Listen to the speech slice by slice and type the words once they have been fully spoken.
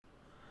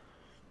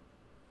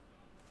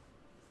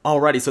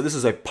Alrighty, so this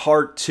is a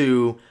part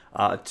two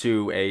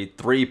to a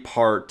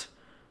three-part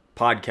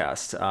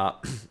podcast.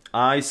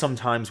 I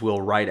sometimes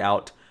will write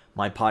out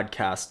my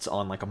podcasts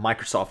on like a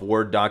Microsoft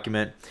Word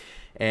document,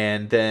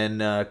 and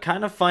then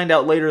kind of find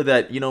out later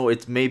that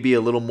it's maybe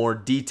a little more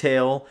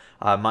detail.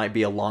 Might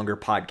be a longer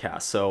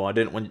podcast. So I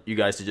didn't want you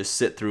guys to just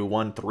sit through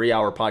one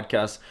 3-hour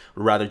podcast.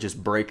 Would rather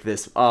just break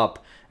this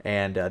up,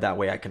 and that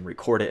way I can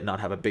record it and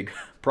not have a big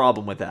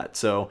problem with that.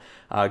 So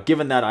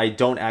given that I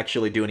don't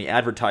actually do any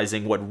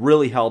advertising, what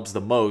really helps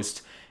the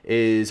most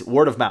is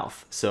word of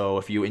mouth. So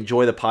if you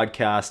enjoy the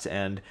podcast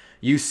and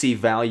you see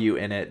value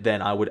in it,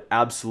 then I would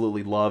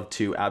absolutely love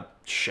to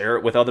share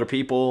it with other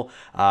people.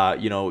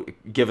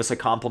 Give us a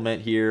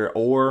compliment here,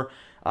 or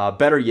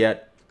better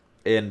yet,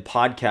 in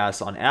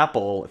podcasts on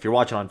Apple. If you're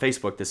watching on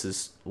Facebook, this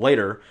is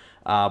later,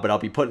 but I'll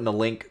be putting the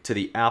link to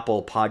the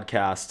Apple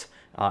podcast.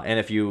 And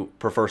if you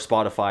prefer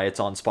Spotify, it's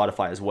on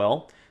Spotify as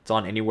well. It's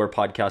on anywhere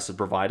podcasts are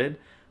provided.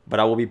 But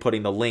I will be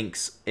putting the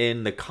links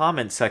in the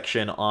comment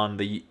section on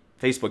the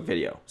Facebook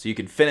video. So you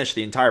can finish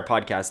the entire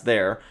podcast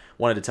there.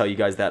 Wanted to tell you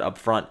guys that up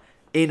front.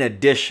 In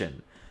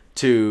addition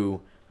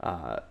to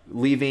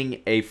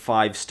leaving a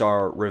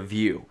 5-star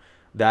review.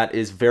 That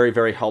is very,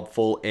 very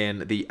helpful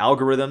in the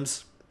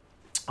algorithms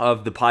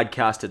of the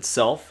podcast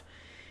itself.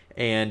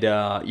 And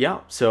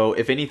so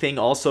if anything,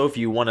 also, if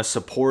you want to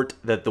support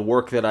the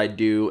work that I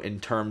do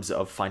in terms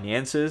of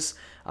finances,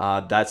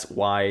 that's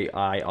why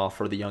I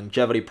offer the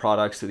Youngevity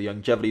products to the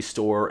Youngevity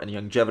store and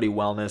Youngevity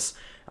Wellness.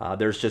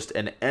 There's just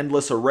an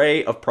endless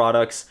array of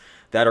products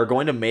that are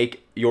going to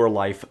make your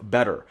life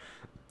better.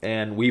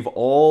 And we've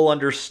all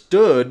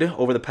understood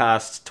over the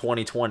past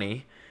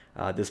 2020,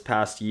 this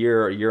past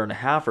year and a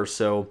half or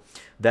so,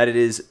 that it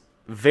is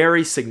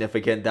very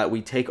significant that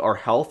we take our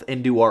health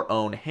into our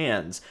own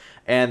hands,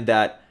 and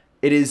that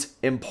it is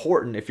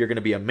important, if you're going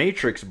to be a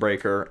matrix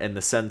breaker in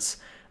the sense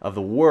of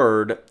the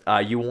word,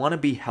 you want to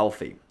be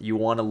healthy. You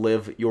want to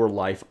live your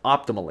life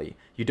optimally.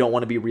 You don't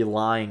want to be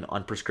relying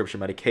on prescription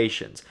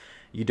medications.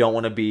 You don't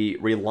want to be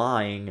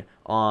relying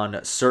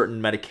on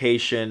certain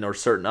medication or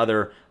certain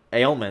other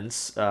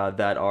ailments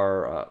that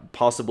are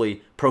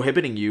possibly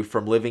prohibiting you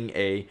from living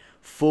a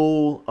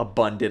full,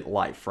 abundant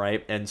life,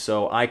 right? And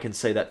so I can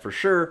say that for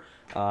sure.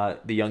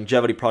 The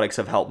Youngevity products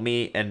have helped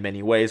me in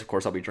many ways. Of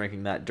course, I'll be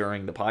drinking that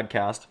during the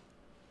podcast.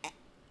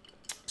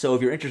 So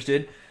if you're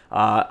interested,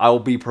 I will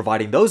be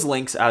providing those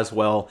links as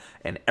well,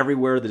 and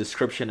everywhere the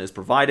description is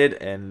provided,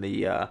 and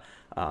the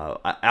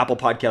Apple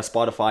Podcast,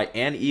 Spotify,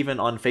 and even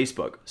on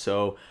Facebook.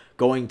 So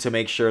going to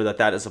make sure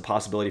that is a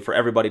possibility for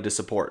everybody to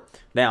support.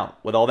 Now,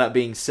 with all that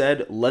being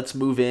said, let's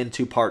move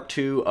into part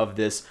 2 of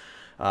this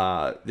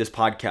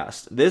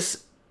podcast.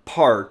 This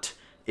part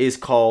is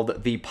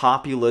called The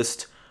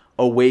Populist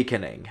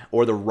Awakening,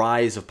 or the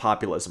rise of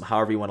populism,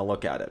 however you want to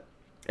look at it.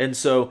 And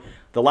so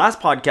the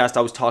last podcast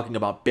I was talking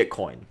about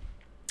Bitcoin,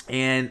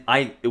 and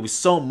it was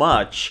so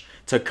much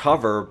to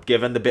cover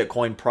given the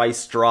Bitcoin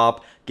price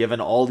drop, given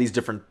all these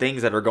different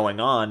things that are going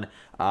on.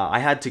 I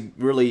had to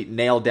really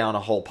nail down a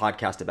whole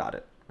podcast about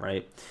it,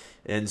 right?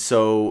 And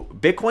so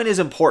Bitcoin is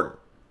important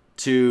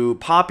to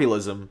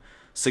populism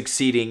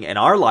succeeding in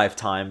our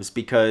lifetimes,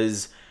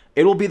 because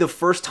it will be the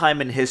first time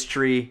in the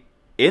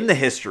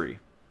history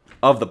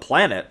of the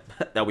planet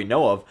that we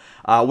know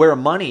of, where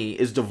money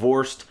is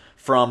divorced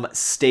from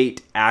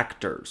state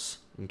actors.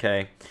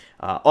 Okay,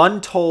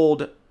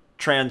 untold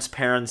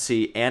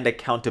transparency and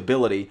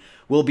accountability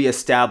will be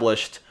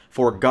established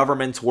for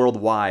governments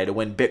worldwide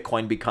when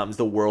Bitcoin becomes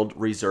the world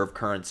reserve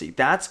currency.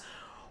 That's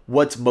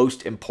what's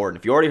most important.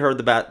 If you already heard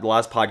the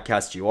last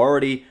podcast, you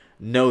already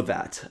know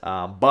that.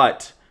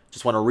 But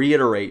just want to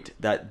reiterate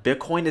that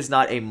Bitcoin is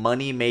not a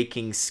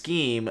money-making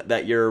scheme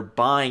that you're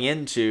buying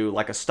into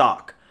like a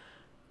stock.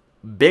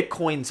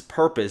 Bitcoin's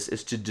purpose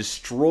is to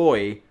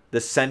destroy the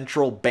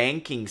central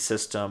banking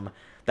system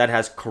that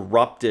has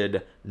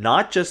corrupted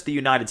not just the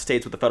United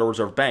States with the Federal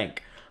Reserve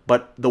Bank,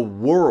 but the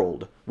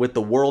world with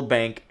the World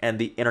Bank and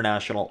the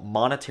International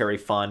Monetary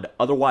Fund,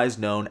 otherwise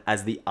known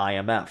as the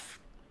IMF.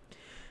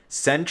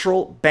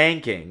 Central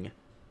banking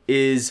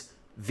is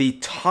the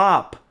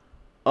top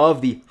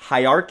of the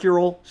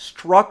hierarchical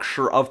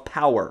structure of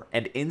power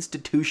and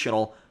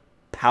institutional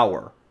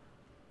power.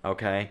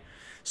 Okay?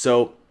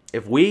 So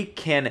if we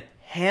can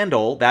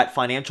handle that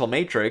financial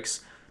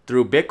matrix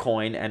through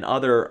Bitcoin and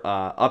other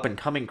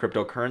up-and-coming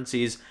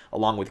cryptocurrencies,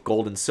 along with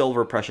gold and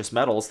silver, precious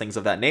metals, things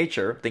of that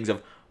nature,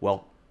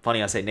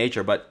 funny I say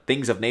nature, but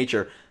things of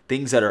nature,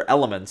 things that are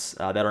elements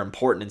that are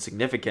important and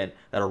significant,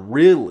 that are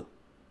real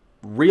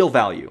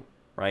value,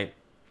 right?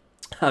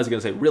 I was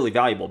going to say really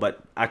valuable,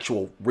 but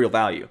actual real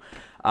value.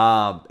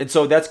 And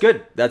so that's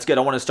good. That's good.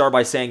 I want to start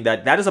by saying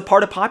that is a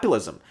part of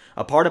populism.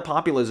 A part of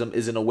populism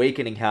is an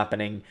awakening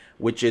happening,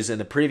 which is in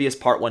the previous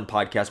part 1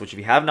 podcast, which if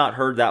you have not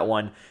heard that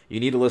one, you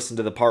need to listen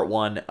to the part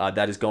 1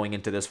 that is going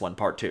into this one,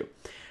 part 2.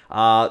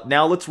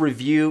 Now let's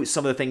review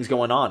some of the things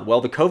going on. Well,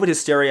 the COVID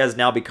hysteria has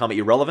now become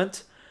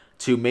irrelevant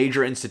to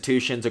major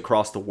institutions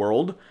across the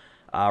world.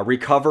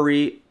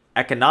 Recovery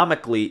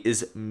economically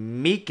is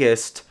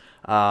meekest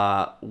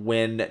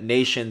when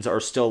nations are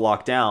still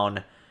locked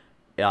down,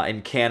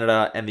 in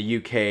Canada and the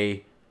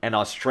UK and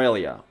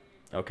Australia.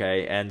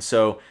 Okay, and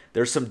so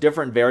there's some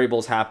different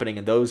variables happening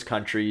in those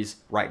countries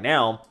right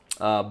now.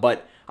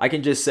 But I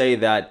can just say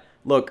that,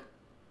 look,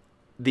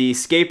 the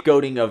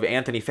scapegoating of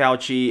Anthony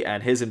Fauci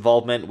and his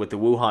involvement with the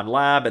Wuhan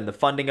lab and the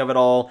funding of it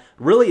all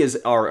really is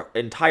our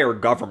entire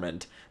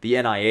government, the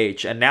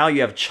NIH. And now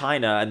you have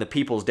China and the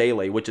People's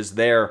Daily, which is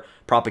their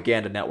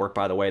propaganda network,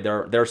 by the way.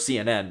 Their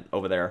CNN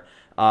over there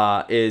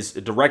is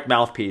a direct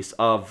mouthpiece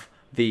of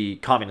the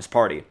Communist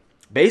Party.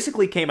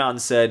 Basically came out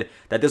and said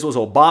that this was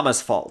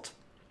Obama's fault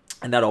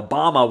and that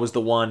Obama was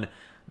the one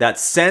that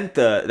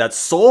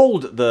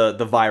sold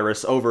the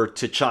virus over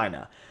to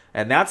China.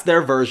 And that's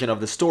their version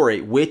of the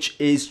story, which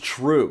is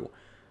true.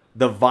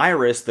 The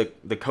virus, the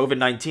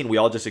COVID-19 we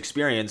all just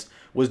experienced,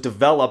 was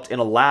developed in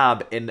a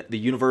lab in the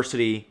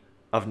University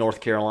of North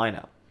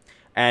Carolina.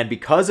 And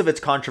because of its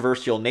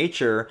controversial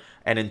nature,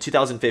 and in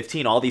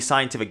 2015, all these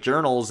scientific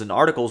journals and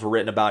articles were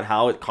written about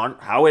how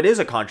it is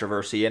a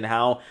controversy and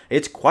how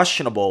it's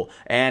questionable,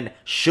 and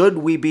should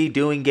we be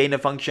doing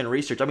gain-of-function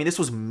research? I mean, this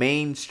was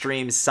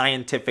mainstream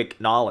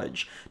scientific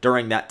knowledge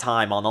during that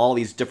time on all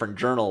these different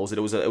journals. It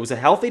was a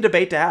healthy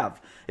debate to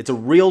have. It's a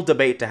real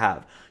debate to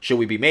have. Should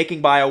we be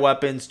making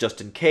bioweapons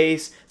just in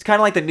case? It's kind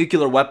of like the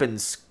nuclear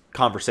weapons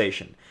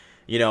conversation.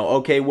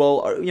 Okay,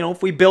 well,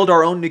 if we build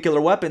our own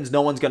nuclear weapons,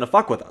 no one's going to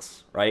fuck with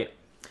us, right?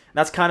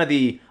 That's kind of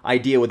the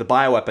idea with the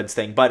bioweapons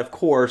thing. But of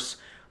course,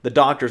 the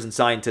doctors and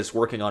scientists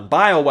working on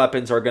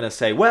bioweapons are going to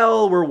say,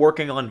 well, we're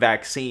working on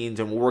vaccines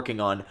and we're working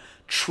on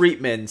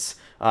treatments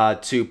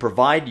to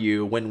provide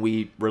you when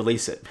we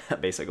release it,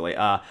 basically.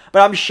 But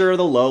I'm sure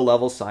the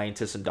low-level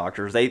scientists and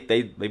doctors,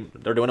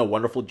 they're doing a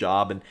wonderful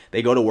job, and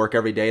they go to work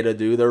every day to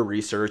do their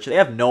research. They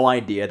have no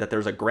idea that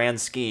there's a grand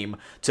scheme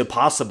to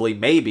possibly,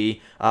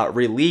 maybe,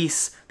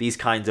 release these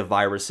kinds of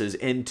viruses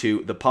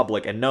into the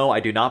public. And no, I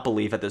do not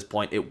believe at this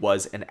point it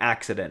was an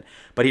accident.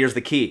 But here's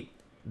the key.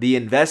 The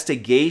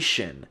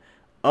investigation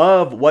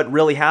of what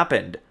really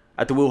happened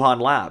at the Wuhan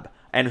lab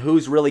and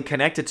who's really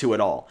connected to it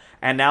all.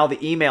 And now the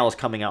emails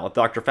coming out with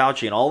Dr.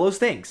 Fauci and all those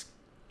things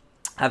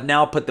have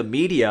now put the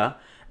media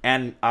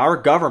and our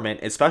government,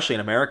 especially in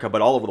America,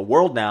 but all over the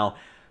world now,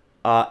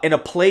 in a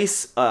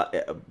place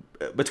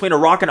between a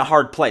rock and a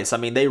hard place. I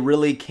mean, they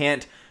really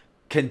can't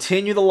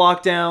continue the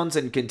lockdowns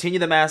and continue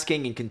the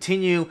masking and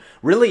continue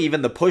really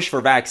even the push for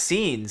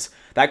vaccines.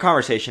 That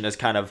conversation has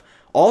kind of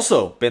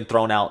also been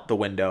thrown out the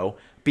window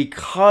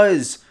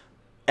because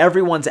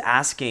everyone's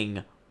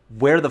asking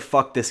where the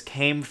fuck this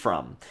came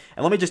from.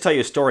 And let me just tell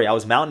you a story. I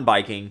was mountain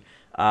biking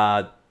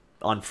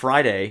on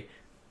Friday,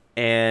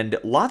 and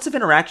lots of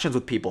interactions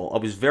with people. I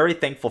was very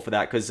thankful for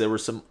that because there were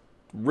some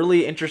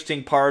really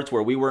interesting parts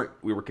where we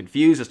were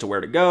confused as to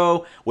where to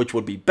go, which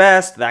would be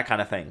best, that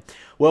kind of thing.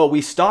 Well,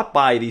 we stopped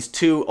by these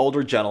two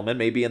older gentlemen,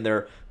 maybe in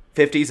their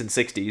 50s and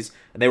 60s,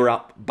 and they were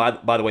out,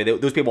 by the way,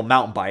 those people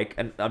mountain bike,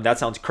 and that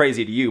sounds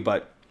crazy to you,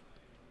 but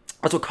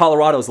that's what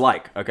Colorado's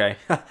like, okay?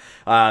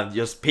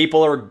 Just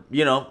people are,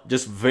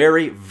 just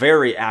very,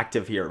 very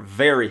active here,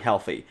 very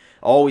healthy.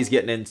 Always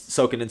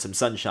soaking in some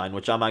sunshine,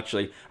 which I'm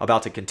actually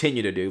about to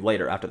continue to do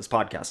later after this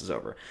podcast is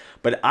over.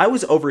 But I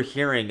was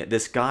overhearing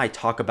this guy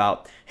talk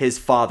about his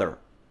father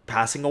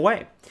passing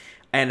away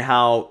and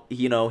how,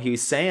 he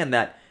was saying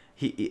that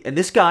and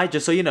this guy,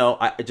 just so you know,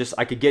 I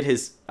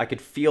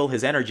could feel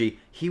his energy.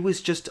 He was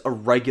just a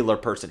regular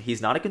person.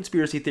 He's not a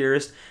conspiracy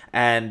theorist,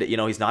 and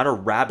he's not a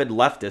rabid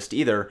leftist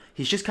either.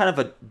 He's just kind of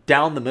a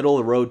down the middle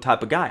of the road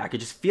type of guy. I could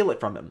just feel it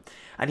from him.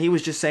 And he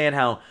was just saying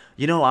how,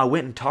 I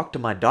went and talked to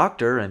my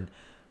doctor, and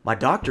my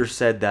doctor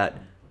said that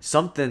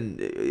something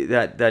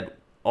that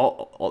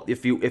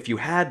if you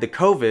had the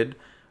COVID,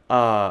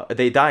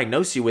 they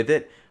diagnose you with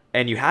it,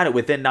 and you had it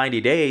within 90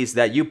 days,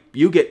 that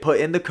you get put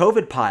in the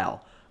COVID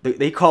pile.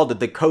 They called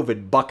it the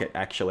COVID bucket,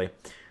 actually,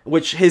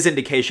 which his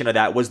indication of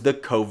that was the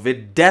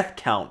COVID death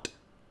count,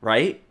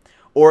 right?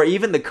 Or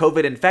even the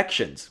COVID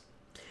infections.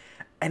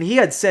 And he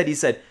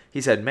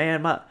said,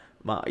 man,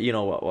 my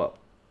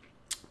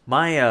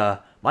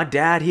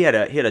dad, he had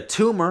a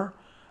tumor,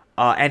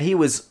 and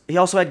he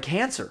also had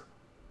cancer,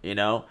 he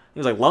was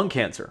like lung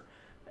cancer.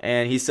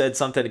 And he said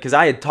something, because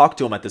I had talked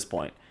to him at this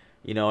point,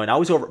 and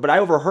I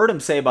overheard him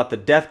say about the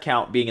death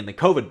count being in the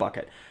COVID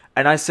bucket.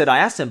 And I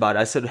asked him about it.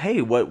 I said,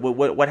 hey,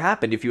 what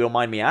happened? If you don't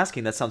mind me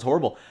asking, that sounds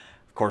horrible.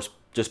 Of course,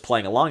 just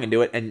playing along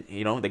into it. And,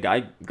 the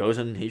guy goes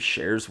and he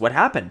shares what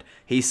happened.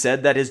 He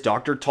said that his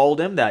doctor told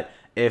him that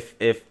if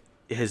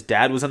his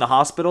dad was in the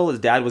hospital, his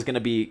dad was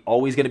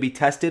always going to be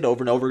tested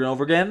over and over and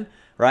over again,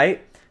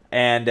 right?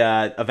 And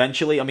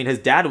eventually, his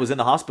dad was in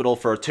the hospital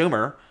for a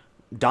tumor,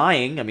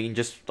 dying.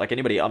 Just like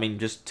anybody.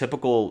 Just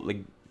typical,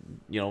 like,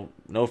 no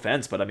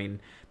offense, but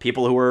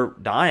people who are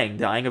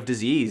dying of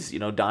disease,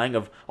 dying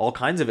of all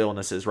kinds of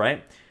illnesses,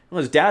 right? Well,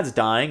 his dad's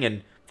dying, and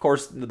of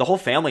course, the whole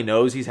family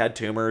knows he's had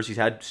tumors, he's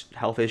had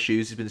health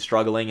issues, he's been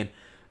struggling, and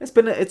it's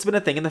been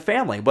a thing in the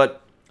family.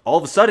 But all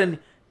of a sudden,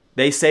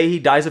 they say he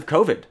dies of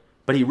COVID,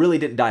 but he really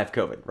didn't die of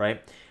COVID,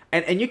 right?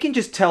 And you can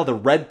just tell the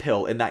red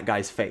pill in that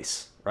guy's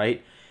face,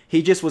 right?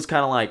 he just was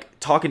kind of like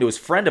talking to his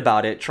friend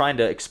about it, trying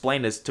to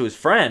explain this to his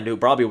friend, who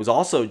probably was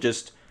also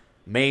just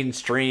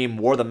mainstream,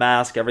 wore the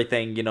mask,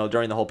 everything,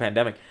 during the whole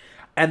pandemic.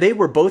 And they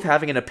were both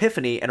having an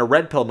epiphany and a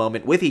red pill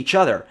moment with each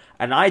other.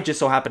 And I just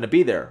so happened to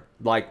be there,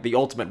 like the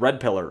ultimate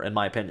red pillar, in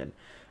my opinion.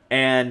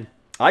 And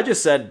I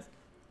just said,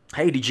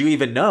 hey, did you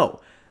even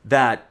know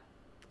that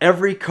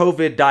every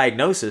COVID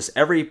diagnosis,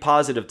 every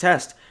positive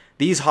test,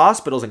 these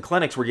hospitals and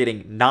clinics were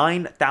getting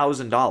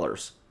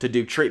 $9,000 to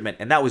do treatment,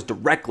 and that was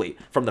directly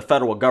from the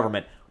federal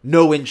government.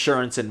 No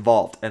insurance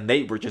involved. And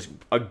they were just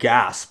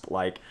aghast.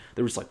 Like,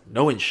 there was like,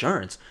 no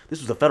insurance? This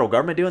was the federal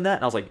government doing that?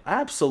 And I was like,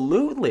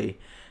 absolutely.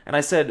 And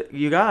I said,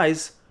 you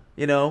guys,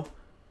 it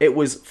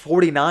was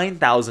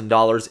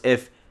 $49,000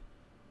 if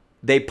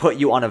they put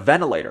you on a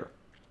ventilator.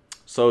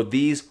 So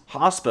these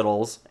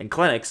hospitals and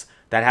clinics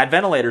that had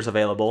ventilators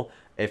available,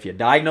 if you're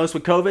diagnosed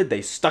with COVID,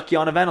 they stuck you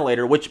on a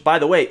ventilator, which, by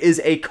the way, is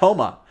a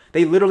coma.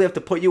 They literally have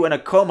to put you in a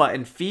coma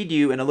and feed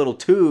you in a little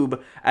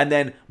tube and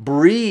then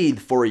breathe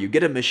for you,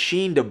 get a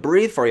machine to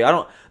breathe for you. I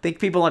don't think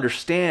people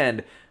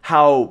understand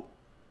how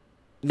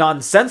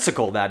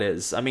nonsensical that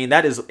is. I mean,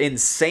 that is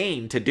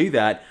insane to do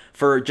that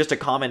for just a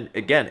common,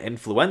 again,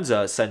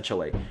 influenza,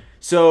 essentially.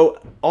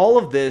 So all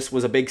of this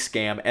was a big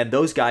scam, and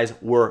those guys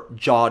were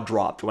jaw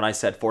dropped when I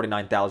said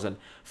 $49,000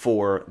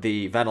 for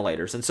the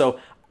ventilators. And so,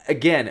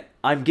 again,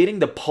 I'm getting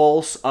the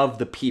pulse of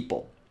the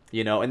people.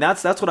 And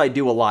that's what I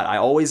do a lot. I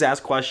always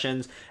ask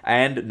questions,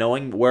 and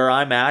knowing where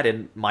I'm at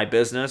in my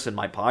business and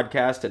my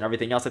podcast and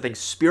everything else, I think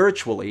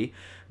spiritually,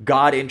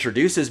 God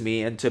introduces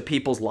me into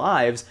people's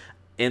lives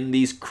in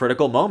these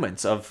critical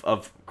moments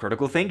of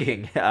critical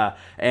thinking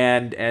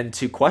and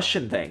to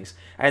question things.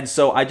 And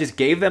so I just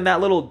gave them that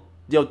little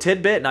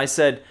tidbit, and I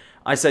said,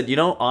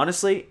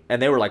 honestly,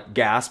 and they were like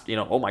gasped,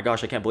 oh my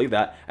gosh, I can't believe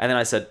that. And then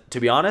I said, to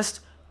be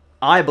honest,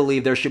 I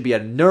believe there should be a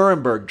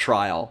Nuremberg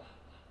trial.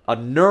 A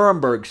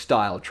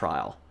Nuremberg-style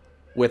trial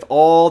with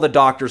all the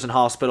doctors and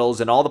hospitals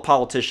and all the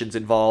politicians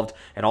involved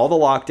and all the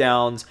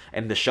lockdowns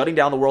and the shutting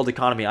down the world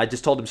economy. I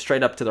just told them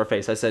straight up to their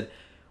face. I said,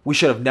 we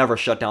should have never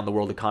shut down the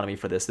world economy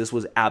for this. This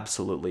was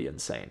absolutely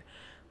insane.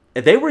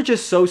 They were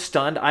just so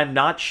stunned. I'm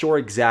not sure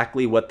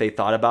exactly what they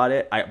thought about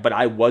it, but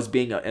I was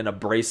being an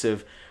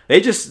abrasive.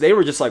 They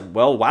were just like,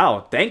 well,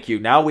 wow, thank you.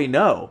 Now we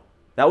know.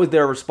 That was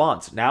their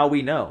response. Now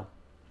we know.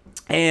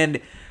 And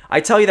I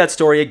tell you that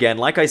story again,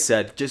 like I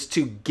said, just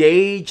to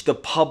gauge the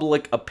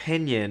public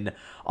opinion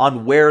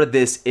on where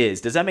this is.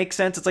 Does that make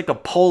sense? It's like a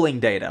polling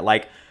data.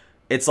 Like,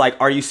 it's like,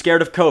 are you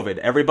scared of COVID?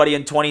 Everybody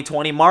in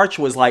 2020 March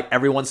was like,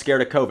 everyone's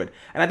scared of COVID.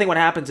 And I think what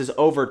happens is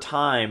over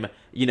time,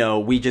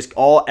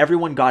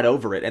 everyone got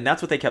over it. And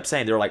that's what they kept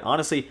saying. They were like,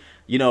 honestly,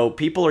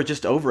 people are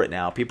just over it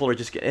now.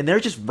 And they're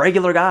just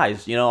regular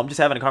guys. I'm just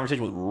having a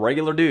conversation with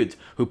regular dudes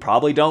who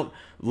probably don't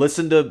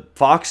listen to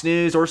Fox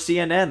News or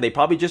CNN. They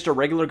probably just are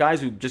regular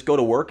guys who just go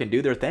to work and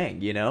do their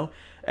thing,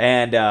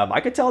 And I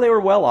could tell they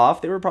were well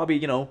off. They were probably,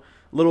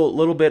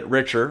 little bit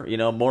richer,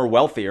 more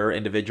wealthier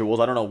individuals.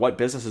 I don't know what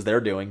businesses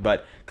they're doing,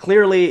 but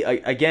clearly,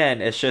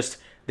 again, it's just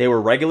they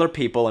were regular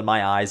people in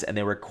my eyes, and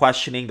they were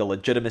questioning the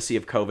legitimacy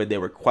of COVID. They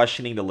were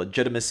questioning the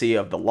legitimacy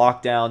of the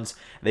lockdowns.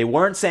 They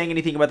weren't saying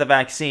anything about the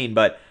vaccine,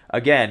 but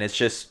again,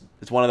 it's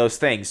one of those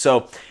things.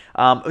 So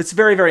it's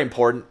very, very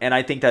important, and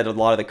I think that a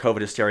lot of the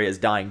COVID hysteria is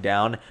dying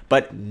down,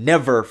 but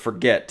never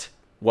forget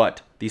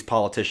what these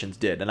politicians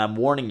did. And I'm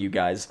warning you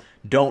guys,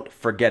 don't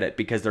forget it,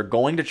 because they're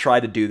going to try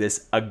to do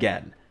this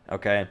again.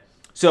 Okay,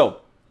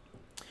 so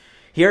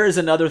here is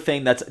another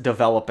thing that's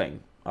developing,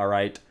 all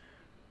right?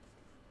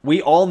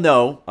 We all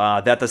know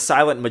that the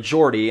silent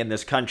majority in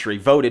this country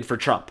voted for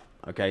Trump,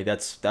 okay?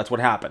 That's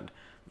what happened.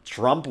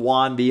 Trump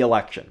won the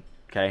election,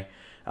 okay?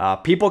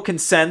 People can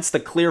sense the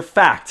clear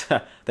fact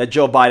that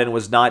Joe Biden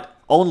was not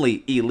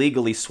only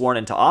illegally sworn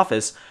into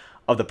office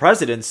of the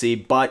presidency,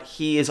 but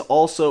he is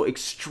also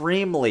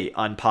extremely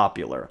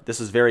unpopular.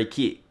 This is very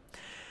key.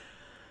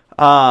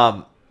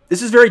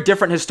 This is very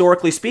different,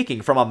 historically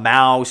speaking, from a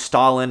Mao,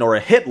 Stalin, or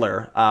a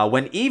Hitler.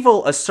 When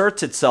evil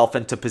asserts itself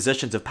into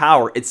positions of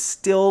power, it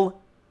still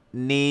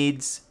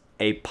needs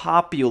a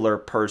popular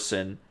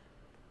person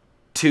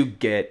to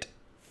get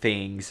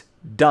things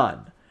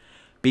done.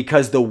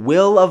 Because the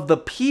will of the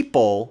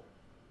people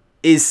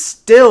is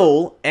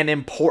still an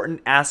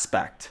important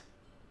aspect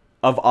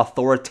of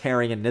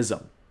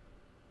authoritarianism.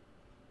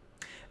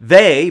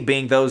 They,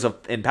 being those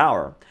in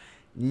power,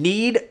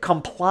 need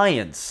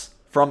compliance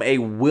from a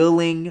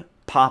willing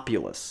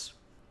populace.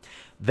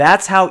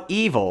 That's how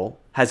evil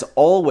has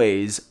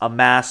always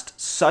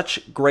amassed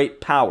such great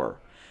power,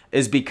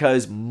 is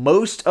because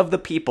most of the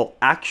people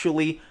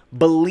actually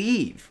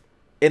believe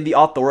in the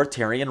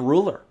authoritarian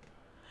ruler.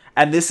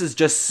 And this is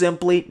just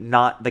simply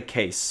not the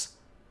case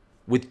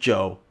with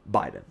Joe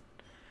Biden.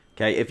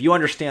 Okay, if you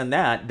understand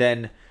that,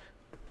 then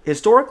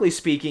historically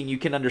speaking, you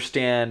can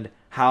understand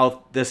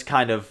how this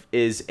kind of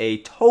is a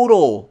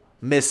total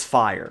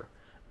misfire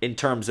in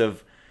terms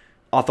of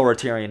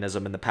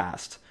authoritarianism in the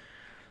past.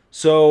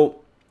 So,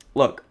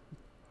 look,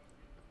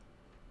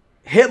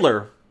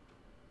 Hitler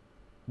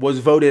was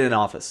voted in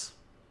office,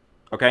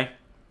 okay?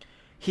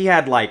 He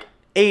had like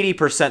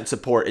 80%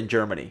 support in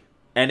Germany.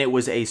 And it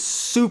was a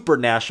super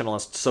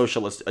nationalist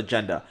socialist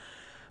agenda.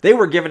 They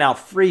were giving out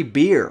free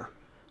beer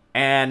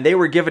and they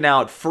were giving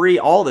out free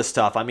all this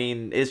stuff. I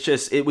mean,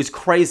 it was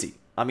crazy.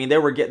 I mean,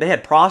 they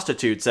had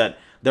prostitutes at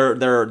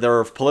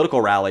their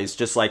political rallies,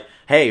 just like,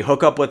 hey,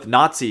 hook up with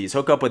Nazis,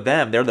 hook up with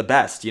them, they're the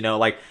best,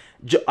 like,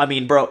 I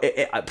mean, bro,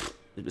 I'm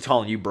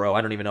calling you bro,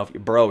 I don't even know if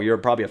you're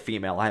probably a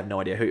female, I have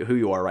no idea who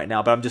you are right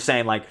now, but I'm just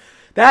saying, like,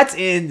 that's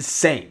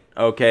insane,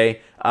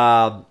 okay?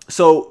 But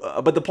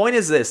the point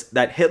is this,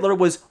 that Hitler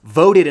was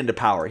voted into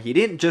power. He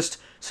didn't just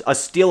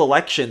steal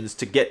elections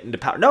to get into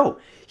power. No,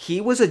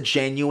 he was a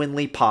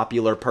genuinely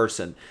popular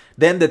person.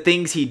 Then the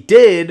things he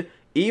did,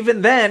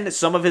 even then,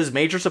 some of his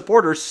major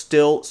supporters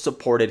still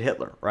supported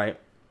Hitler, right?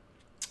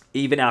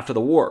 Even after the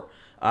war.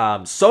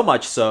 So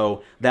much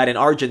so that in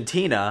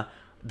Argentina,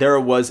 there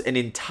was an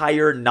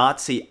entire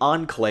Nazi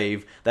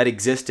enclave that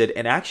existed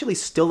and actually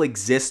still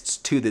exists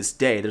to this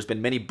day. There's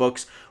been many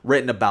books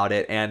written about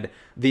it, and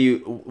the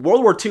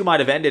World War II might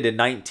have ended in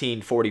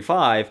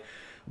 1945,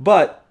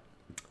 but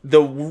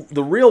the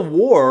real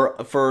war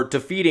for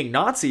defeating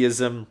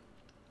Nazism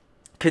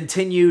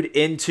continued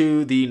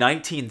into the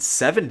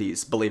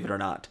 1970s, believe it or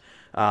not.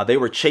 They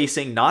were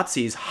chasing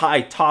Nazis,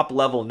 high top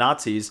level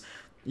Nazis,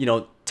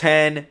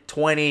 10,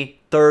 20,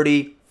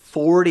 30,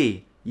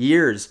 40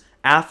 years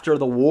after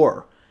the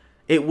war.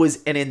 It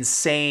was an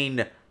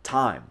insane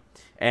time.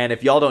 And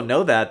if y'all don't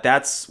know that,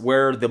 that's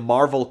where the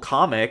Marvel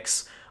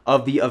comics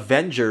of the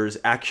Avengers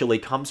actually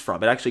comes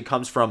from. It actually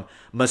comes from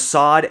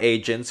Mossad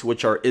agents,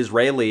 which are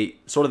Israeli,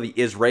 sort of the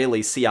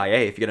Israeli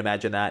CIA, if you can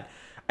imagine that,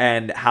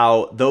 and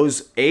how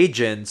those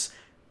agents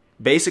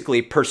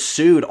basically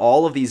pursued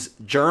all of these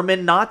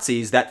German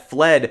Nazis that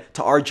fled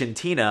to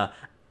Argentina,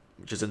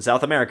 which is in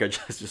South America,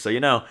 just so you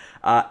know,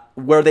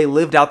 where they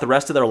lived out the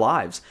rest of their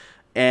lives.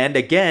 And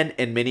again,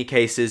 in many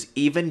cases,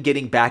 even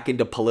getting back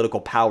into political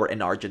power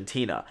in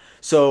Argentina.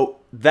 So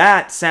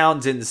that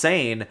sounds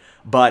insane,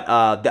 but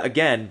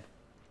again,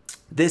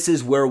 this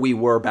is where we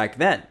were back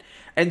then.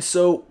 And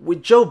so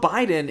with Joe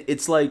Biden,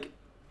 it's like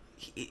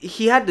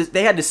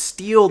they had to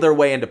steal their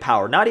way into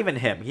power. Not even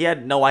him. He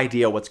had no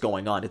idea what's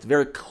going on. It's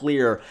very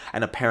clear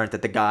and apparent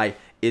that the guy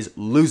is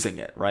losing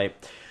it, right?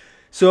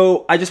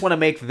 So I just want to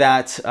make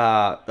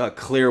that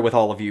clear with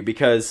all of you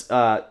because,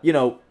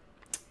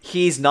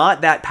 he's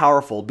not that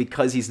powerful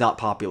because he's not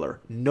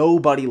popular.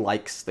 Nobody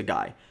likes the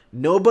guy.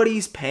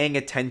 Nobody's paying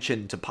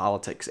attention to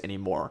politics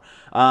anymore.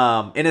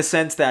 In a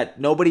sense that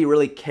nobody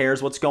really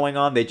cares what's going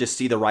on. They just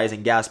see the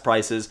rising gas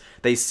prices.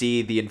 They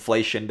see the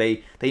inflation.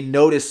 They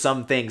notice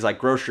some things like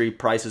grocery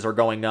prices are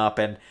going up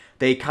and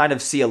they kind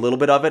of see a little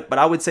bit of it. But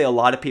I would say a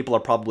lot of people are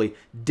probably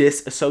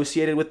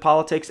disassociated with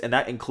politics, and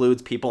that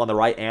includes people on the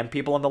right and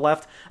people on the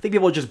left. I think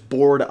people are just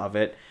bored of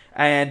it.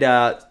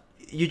 And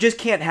you just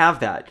can't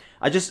have that.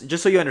 Just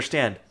so you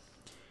understand,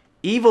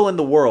 evil in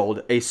the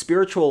world, a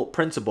spiritual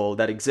principle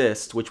that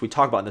exists, which we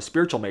talk about in the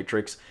spiritual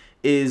matrix,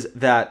 is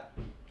that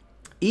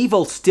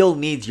evil still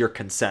needs your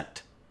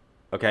consent.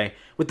 Okay?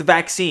 With the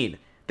vaccine,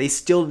 they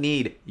still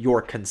need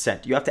your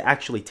consent. You have to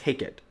actually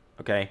take it.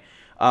 Okay?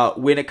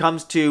 When it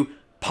comes to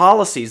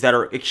policies that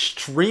are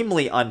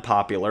extremely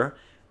unpopular,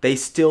 they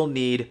still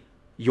need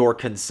your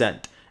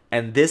consent.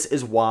 And this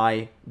is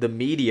why the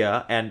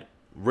media and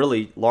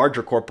really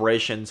larger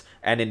corporations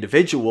and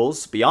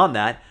individuals beyond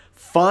that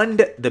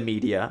fund the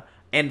media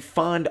and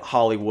fund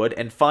Hollywood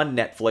and fund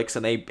Netflix,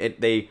 and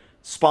they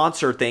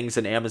sponsor things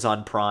in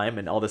Amazon Prime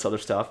and all this other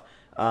stuff.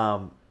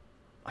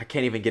 I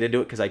can't even get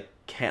into it because I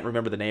can't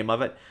remember the name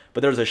of it,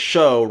 but there's a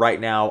show right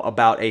now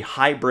about a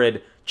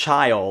hybrid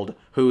child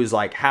who's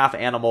like half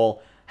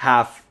animal,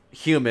 half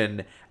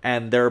human,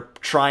 and they're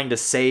trying to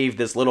save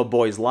this little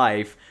boy's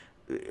life,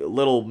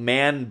 little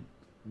man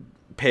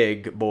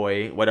pig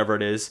boy, whatever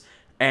it is.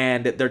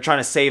 And they're trying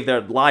to save their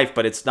life,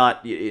 but it's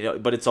not,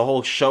 but it's a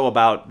whole show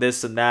about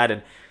this and that,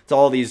 and it's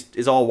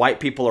all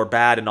white people are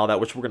bad and all that,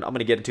 which I'm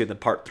gonna get into in the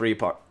part 3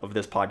 of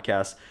this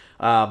podcast.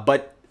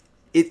 But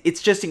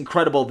it's just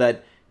incredible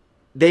that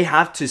they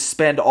have to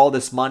spend all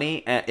this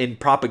money in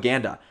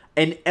propaganda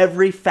in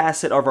every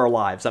facet of our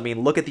lives. I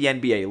mean, look at the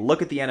NBA,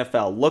 look at the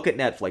NFL, look at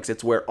Netflix.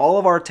 It's where all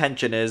of our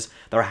attention is.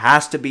 There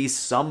has to be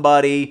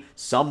somebody,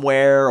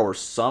 somewhere, or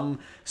some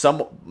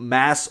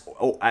mass,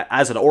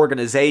 as an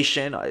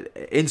organization,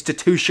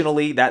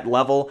 institutionally, that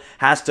level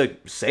has to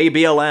say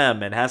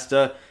BLM and has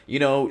to,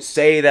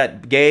 say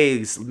that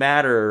gays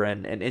matter.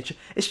 And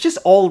it's just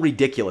all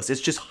ridiculous. It's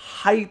just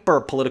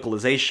hyper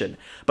politicalization.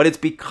 But it's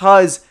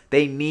because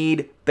they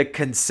need the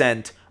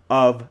consent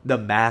of the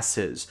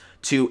masses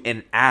to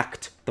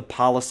enact the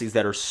policies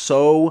that are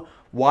so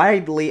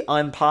widely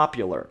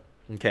unpopular.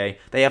 Okay,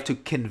 they have to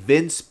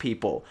convince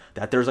people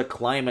that there's a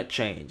climate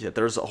change, that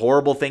there's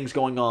horrible things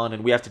going on,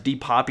 and we have to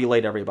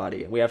depopulate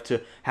everybody, and we have to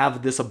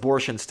have this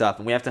abortion stuff,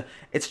 and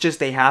it's just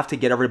they have to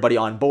get everybody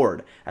on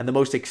board. And the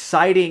most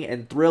exciting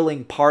and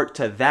thrilling part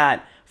to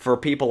that for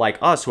people like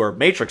us who are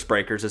matrix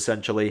breakers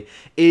essentially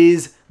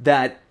is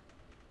that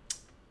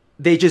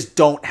they just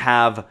don't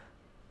have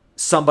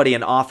somebody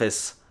in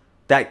office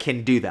that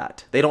can do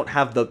that. They don't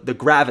have the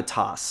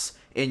gravitas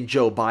in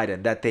Joe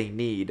Biden that they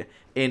need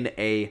in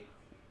a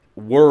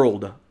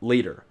world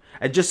leader.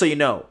 And just so you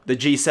know, the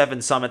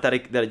G7 summit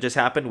that just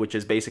happened, which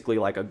is basically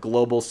like a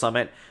global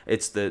summit.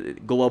 It's the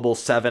global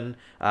seven,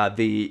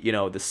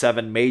 the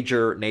seven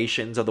major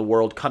nations of the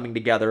world coming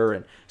together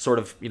and sort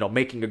of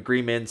making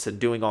agreements and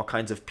doing all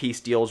kinds of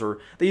peace deals. Or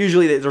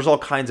there's all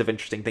kinds of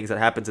interesting things that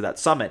happen to that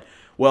summit.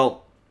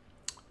 Well,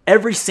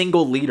 every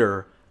single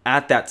leader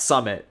at that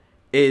summit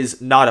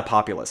is not a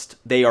populist.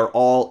 They are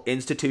all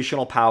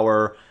institutional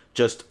power,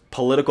 just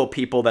political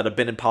people that have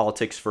been in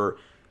politics for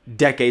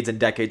decades and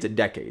decades and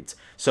decades.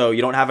 So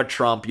you don't have a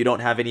Trump, you don't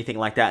have anything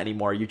like that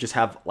anymore. You just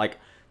have like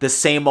the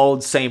same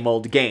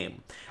old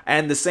game.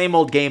 And the same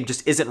old game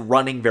just isn't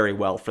running very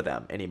well for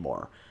them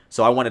anymore.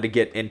 So I wanted to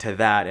get into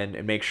that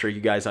and make sure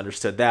you guys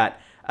understood that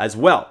as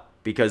well,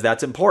 because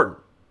that's important.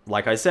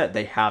 Like I said,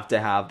 they have to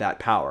have that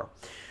power.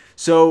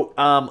 So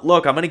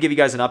look, I'm going to give you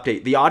guys an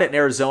update. The audit in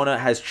Arizona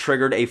has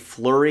triggered a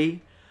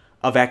flurry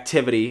of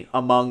activity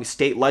among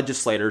state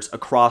legislators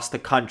across the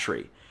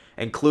country,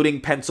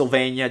 including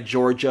Pennsylvania,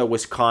 Georgia,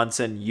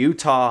 Wisconsin,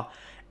 Utah,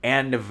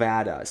 and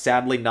Nevada.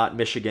 Sadly, not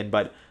Michigan,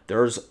 but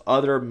there's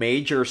other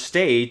major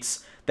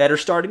states that are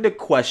starting to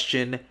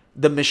question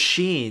the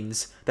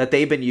machines that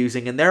they've been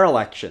using in their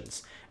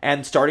elections,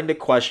 and starting to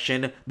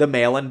question the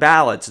mail-in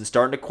ballots, and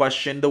starting to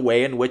question the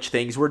way in which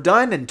things were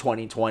done in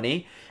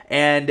 2020.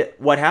 And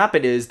what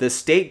happened is the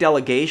state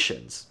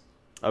delegations,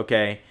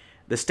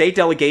 the state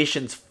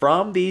delegations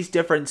from these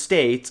different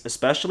states,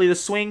 especially the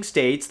swing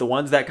states, the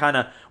ones that kind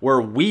of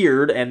were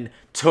weird and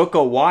took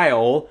a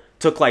while,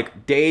 took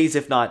like days,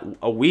 if not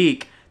a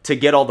week, to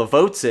get all the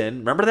votes in.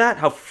 Remember that?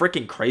 How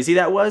freaking crazy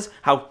that was?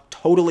 How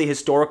totally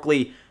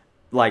historically,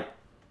 like,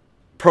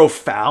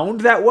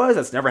 profound that was?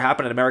 That's never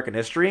happened in American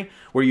history,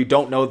 where you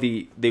don't know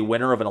the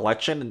winner of an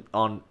election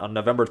on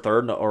November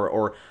 3rd,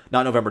 or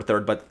not November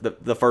 3rd, but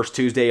the first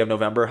Tuesday of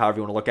November, however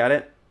you want to look at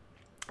it.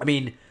 I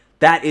mean,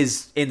 that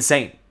is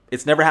insane.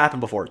 It's never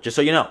happened before, just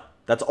so you know.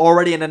 That's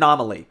already an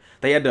anomaly.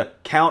 They had to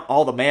count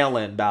all the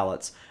mail-in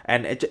ballots.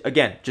 And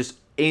again, just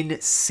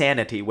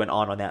insanity went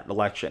on that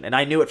election. And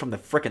I knew it from the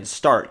freaking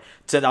start.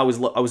 Since I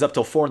was up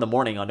till 4 a.m.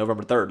 on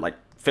November 3rd, like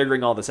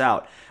figuring all this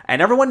out. And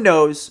everyone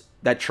knows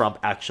that Trump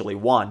actually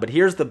won. But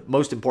here's the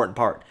most important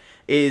part,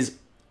 is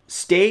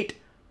state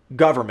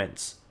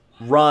governments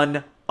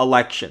run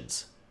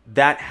elections.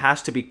 That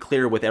has to be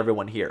clear with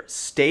everyone here.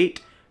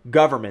 State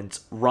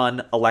governments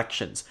run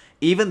elections.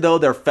 Even though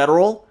they're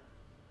federal,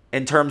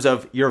 in terms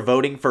of you're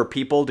voting for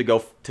people to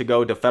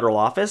go to federal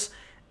office,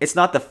 it's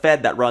not the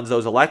Fed that runs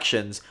those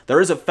elections. There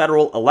is a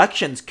Federal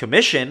Elections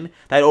Commission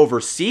that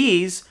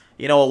oversees,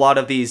 a lot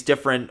of these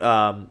different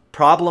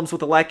problems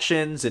with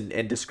elections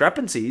and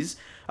discrepancies,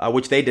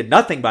 which they did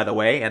nothing, by the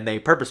way, and they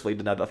purposefully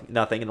did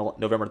nothing in the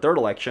November 3rd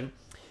election.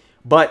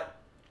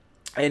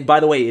 And by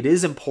the way, it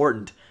is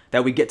important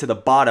that we get to the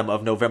bottom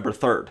of November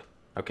 3rd,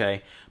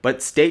 okay?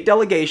 But state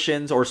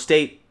delegations or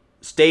state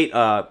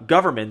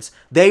governments,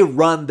 they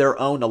run their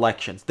own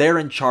elections. They're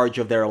in charge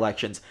of their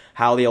elections,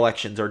 how the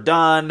elections are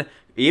done,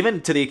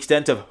 even to the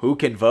extent of who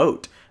can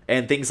vote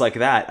and things like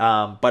that.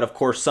 But of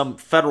course, some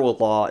federal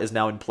law is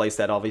now in place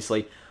that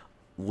obviously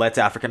lets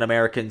African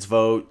Americans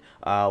vote,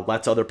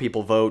 lets other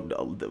people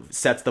vote,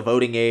 sets the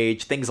voting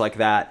age, things like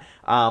that.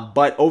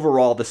 But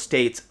overall, the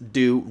states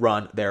do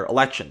run their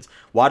elections.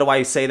 Why do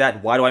I say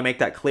that? Why do I make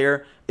that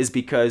clear? Is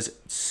because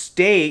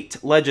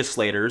state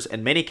legislators,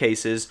 in many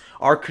cases,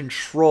 are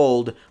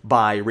controlled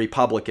by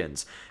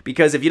Republicans.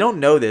 Because if you don't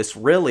know this,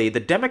 really, the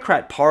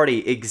Democrat Party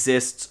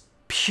exists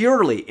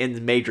purely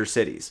in major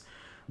cities.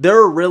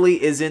 There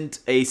really isn't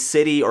a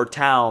city or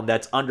town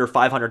that's under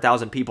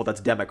 500,000 people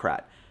that's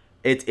Democrat.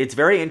 It's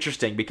very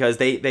interesting because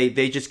they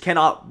just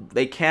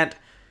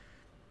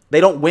they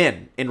don't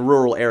win in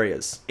rural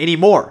areas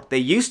anymore. They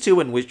used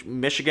to in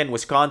Michigan,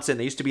 Wisconsin.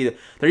 There used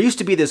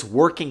to be this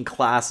working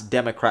class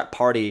Democrat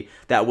Party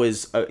that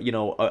was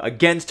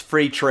against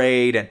free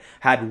trade and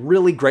had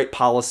really great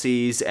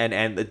policies,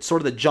 and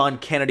sort of the John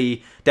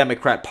Kennedy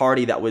Democrat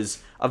Party that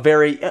was a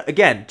very,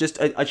 again, just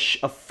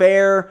a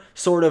fair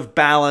sort of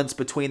balance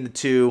between the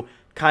two.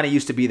 Kind of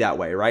used to be that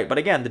way, right? But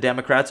again, the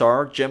Democrats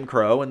are Jim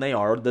Crow and they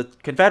are the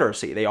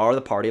Confederacy. They are the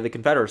party of the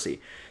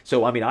Confederacy.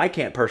 So, I mean, I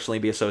can't personally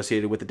be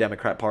associated with the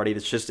Democrat Party.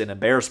 That's just an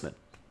embarrassment.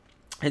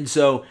 And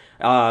so,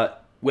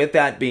 with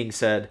that being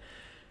said,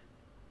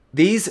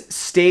 these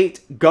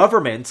state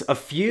governments, a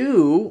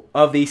few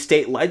of the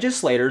state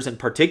legislators in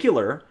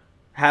particular,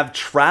 have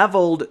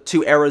traveled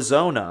to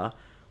Arizona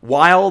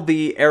while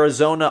the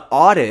Arizona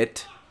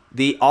audit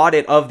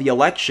of the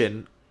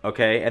election,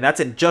 okay, and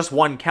that's in just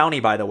one county,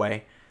 by the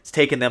way. It's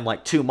taken them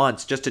like 2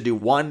 months just to do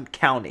one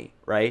county,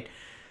 right?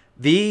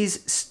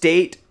 These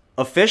state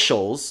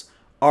officials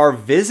are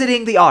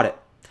visiting the audit.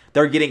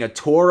 They're getting a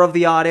tour of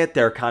the audit.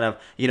 They're kind of,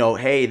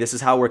 hey, this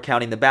is how we're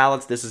counting the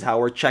ballots. This is how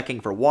we're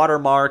checking for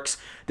watermarks.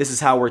 This is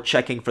how we're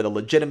checking for the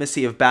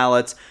legitimacy of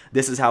ballots.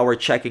 This is how we're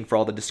checking for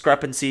all the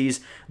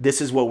discrepancies.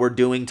 This is what we're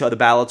doing to the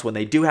ballots when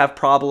they do have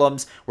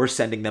problems. We're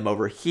sending them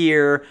over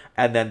here,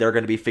 and then they're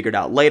going to be figured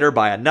out later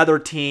by another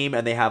team,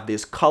 and they have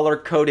this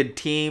color-coded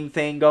team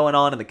thing going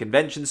on in the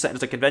convention center.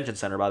 It's a convention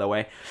center, by the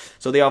way.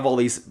 So they have all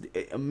these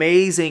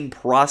amazing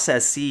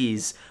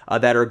processes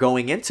that are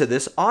going into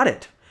this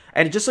audit.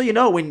 And just so you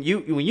know, when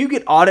you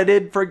get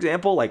audited, for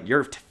example, like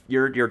your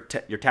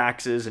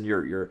taxes and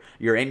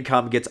your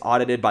income gets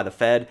audited by the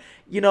Fed,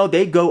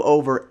 they go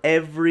over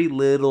every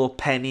little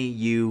penny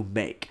you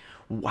make.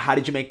 How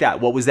did you make that?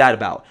 What was that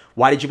about?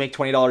 Why did you make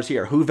 $20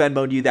 here? Who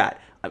Venmo'd you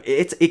that?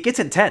 It gets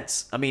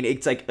intense. I mean,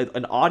 it's like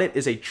an audit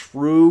is a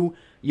true,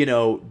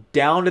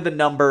 down to the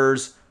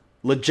numbers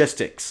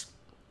logistics.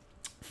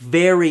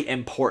 Very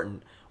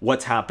important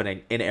what's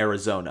happening in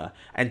Arizona.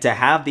 And to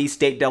have these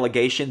state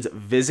delegations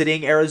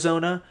visiting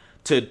Arizona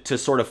to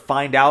sort of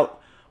find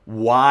out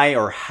why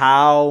or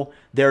how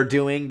they're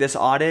doing this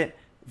audit,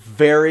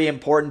 very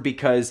important,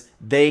 because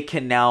they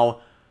can now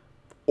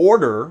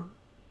order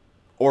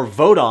or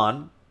vote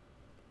on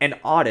an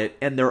audit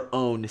in their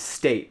own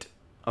state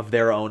of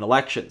their own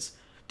elections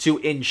to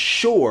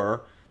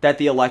ensure that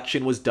the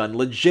election was done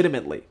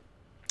legitimately.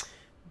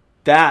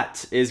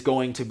 That is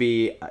going to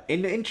be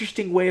an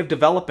interesting way of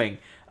developing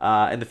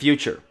in the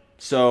future.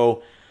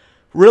 So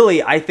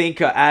really, I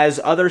think as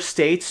other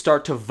states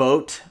start to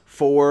vote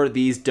for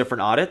these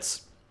different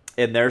audits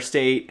in their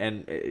state,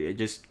 and it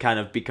just kind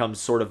of becomes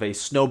sort of a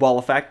snowball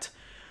effect,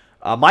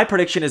 my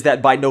prediction is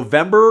that by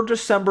November or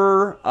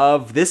December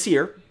of this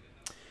year,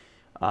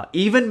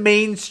 even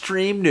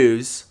mainstream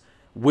news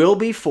will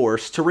be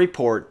forced to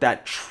report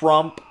that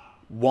Trump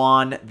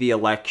won the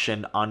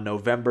election on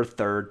November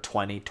 3rd,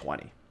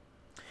 2020.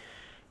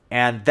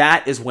 And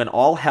that is when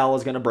all hell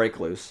is going to break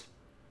loose.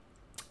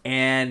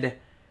 And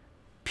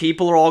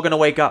people are all going to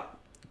wake up.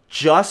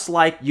 Just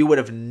like you would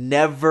have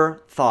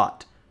never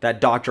thought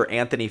that Dr.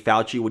 Anthony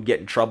Fauci would get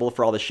in trouble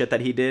for all the shit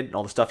that he did and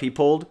all the stuff he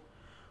pulled.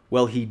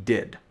 Well, he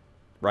did,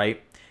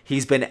 right?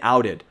 He's been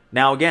outed.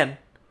 Now, again,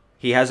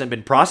 he hasn't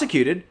been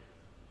prosecuted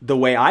the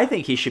way I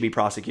think he should be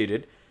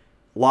prosecuted.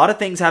 A lot of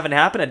things haven't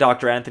happened to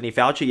Dr. Anthony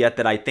Fauci yet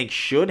that I think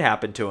should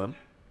happen to him.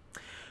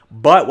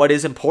 But what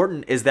is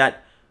important is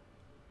that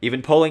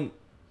even polling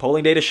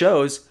data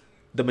shows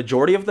the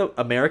majority of the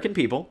American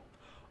people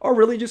are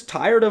really just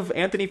tired of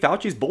Anthony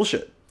Fauci's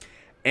bullshit.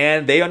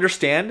 And they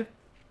understand.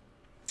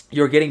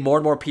 You're getting more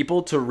and more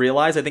people to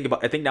realize, I think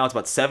now it's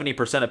about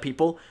 70% of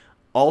people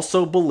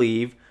also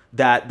believe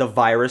that the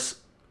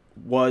virus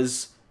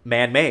was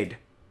man-made,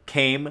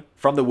 came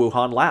from the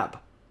Wuhan lab,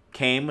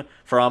 came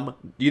from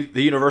the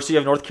University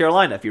of North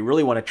Carolina, if you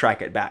really want to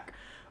track it back.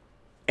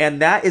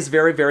 And that is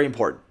very, very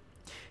important,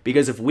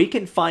 because if we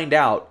can find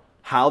out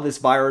how this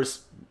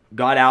virus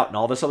got out and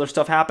all this other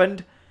stuff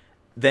happened,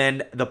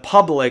 then the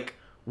public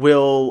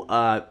will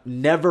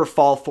never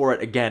fall for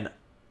it again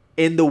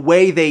in the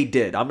way they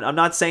did. I'm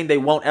not saying they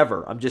won't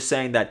ever. I'm just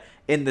saying that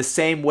in the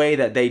same way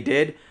that they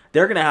did,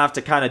 they're going to have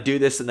to kind of do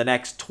this in the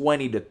next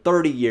 20 to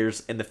 30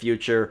 years in the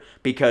future,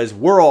 because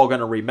we're all going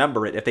to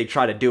remember it if they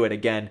try to do it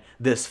again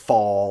this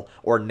fall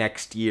or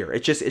next year.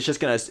 It's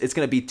going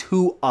to be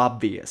too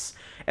obvious.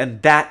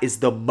 And that is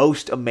the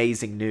most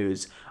amazing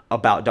news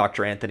about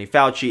Dr. Anthony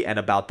Fauci and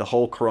about the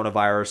whole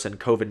coronavirus and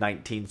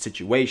COVID-19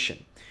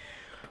 situation.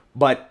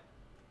 But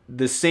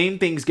the same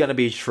thing's going to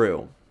be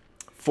true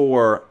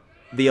for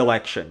the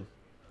election.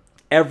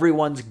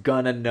 Everyone's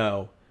going to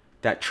know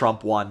that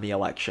Trump won the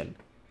election.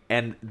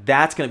 And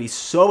that's going to be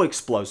so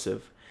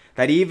explosive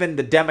that even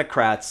the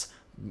Democrats,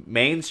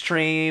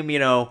 mainstream,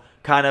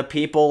 kind of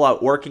people,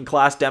 working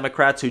class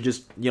Democrats who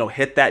just,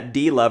 hit that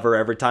D lever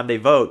every time they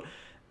vote,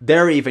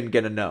 they're even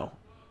going to know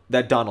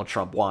that Donald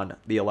Trump won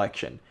the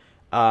election.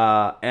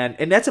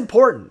 And that's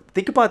important.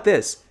 Think about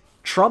this.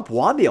 Trump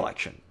won the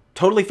election.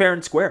 Totally fair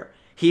and square.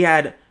 He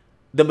had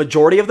the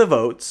majority of the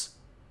votes.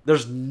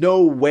 There's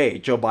no way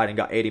Joe Biden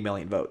got 80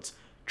 million votes.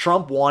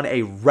 Trump won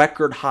a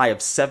record high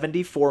of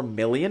 74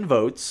 million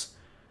votes.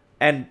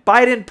 And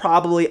Biden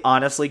probably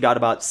honestly got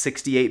about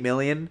 68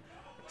 million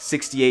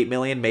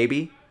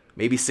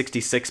maybe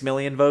 66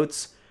 million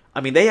votes. I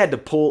mean, they had to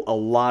pull a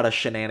lot of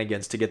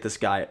shenanigans to get this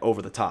guy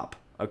over the top.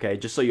 Okay,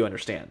 just so you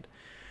understand.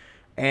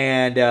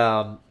 And,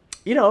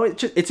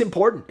 it's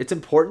important. It's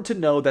important to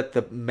know that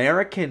the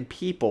American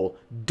people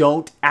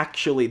didn't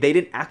actually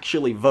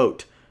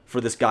vote for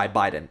this guy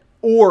Biden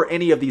or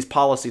any of these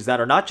policies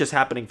that are not just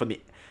happening from the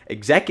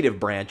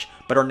executive branch,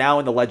 but are now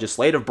in the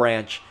legislative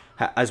branch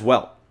as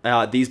well.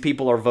 These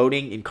people are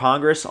voting in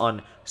Congress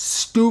on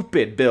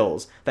stupid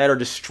bills that are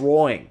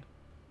destroying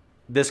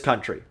this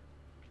country.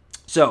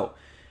 So,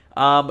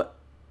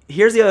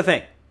 here's the other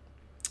thing.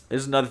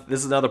 This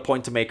is another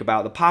point to make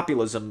about the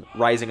populism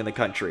rising in the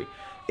country,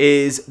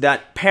 is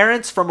that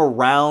parents from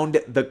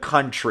around the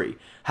country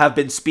have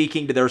been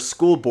speaking to their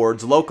school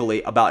boards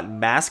locally about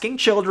masking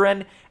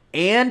children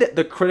and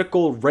the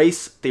critical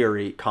race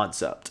theory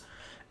concept.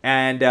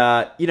 And,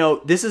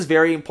 this is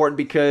very important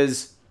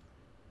because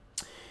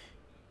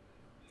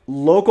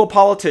local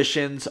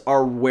politicians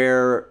are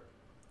where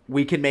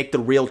we can make the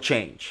real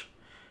change.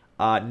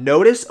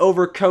 Notice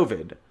over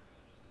COVID,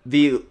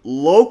 the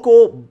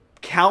local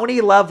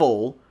county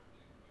level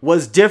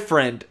was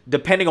different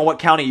depending on what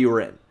county you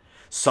were in.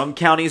 Some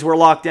counties were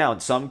locked down.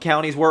 Some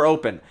counties were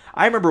open.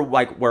 I remember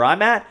like where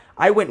I'm at,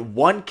 I went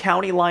one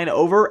county line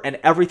over and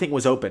everything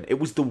was open. It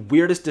was the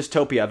weirdest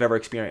dystopia I've ever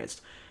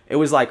experienced. It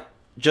was like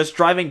just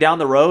driving down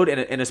the road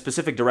in a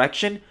specific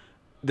direction.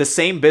 The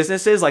same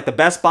businesses, like the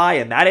Best Buy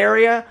in that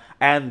area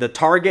and the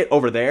Target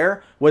over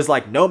there, was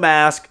like no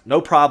mask, no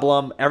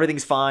problem,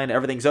 everything's fine,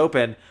 everything's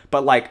open.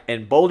 But like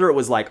in Boulder, it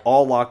was like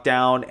all locked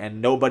down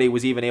and nobody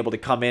was even able to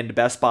come into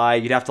Best Buy.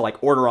 You'd have to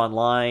like order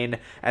online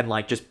and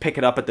like just pick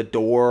it up at the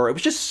door. It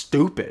was just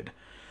stupid.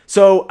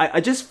 So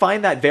I just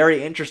find that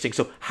very interesting.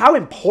 So how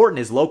important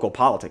is local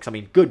politics? I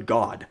mean, good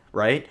God,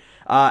 right?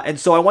 And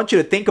so I want you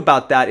to think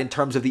about that in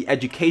terms of the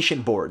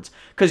education boards.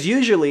 Because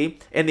usually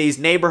in these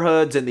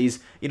neighborhoods and these,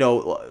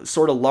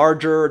 sort of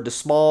larger to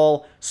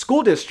small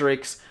school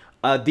districts,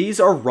 these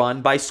are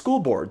run by school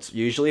boards.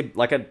 Usually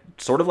like a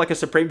sort of like a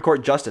Supreme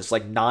Court justice,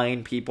 like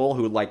 9 people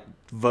who like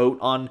vote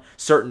on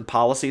certain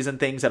policies and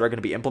things that are going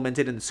to be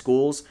implemented in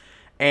schools.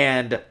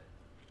 And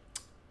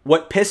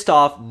what pissed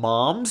off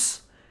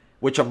moms,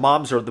 which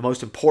moms are the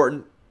most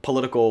important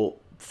political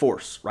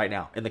force right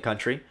now in the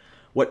country.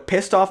 What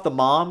pissed off the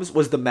moms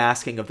was the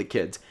masking of the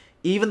kids.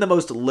 Even the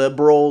most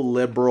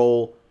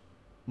liberal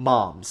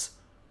moms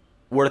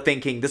were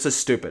thinking, this is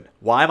stupid.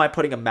 Why am I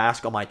putting a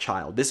mask on my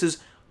child? This is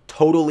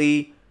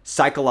totally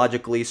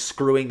psychologically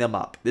screwing them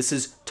up. This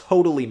is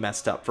totally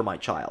messed up for my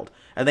child.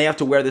 And they have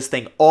to wear this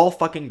thing all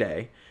fucking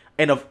day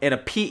in a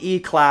PE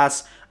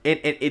class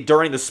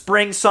during the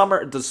spring,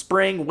 summer, the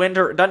spring,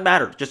 winter. It doesn't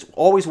matter. Just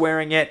always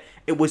wearing it.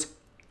 It was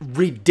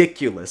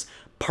ridiculous.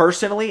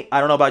 Personally, I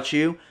don't know about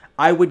you,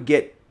 I would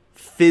get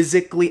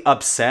physically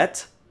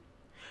upset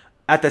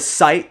at the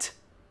sight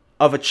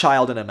of a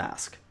child in a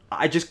mask.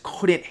 I just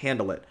couldn't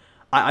handle it.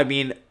 I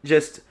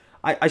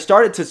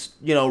started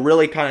to,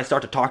 really kind of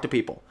start to talk to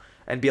people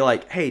and be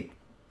like, hey,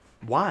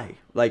 why?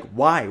 Like,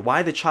 why?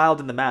 Why the child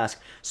in the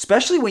mask?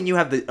 Especially when you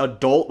have the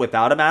adult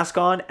without a mask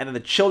on and then the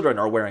children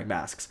are wearing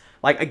masks.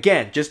 Like,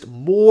 again, just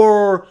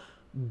more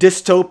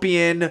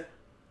dystopian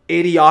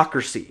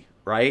idiocracy.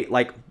 Right?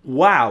 Like,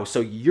 wow,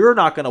 so you're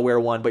not going to wear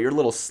one, but your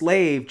little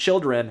slave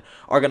children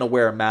are going to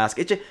wear a mask.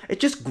 It's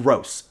just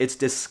gross. It's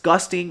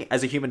disgusting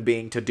as a human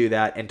being to do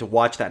that and to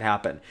watch that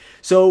happen.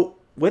 So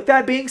with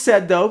that being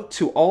said, though,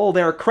 to all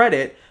their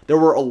credit, there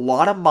were a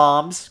lot of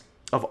moms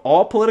of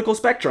all political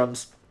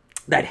spectrums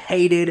that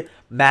hated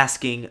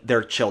masking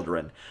their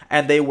children.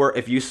 And they were,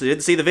 if you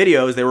didn't see the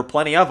videos, there were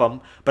plenty of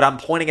them, but I'm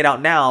pointing it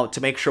out now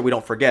to make sure we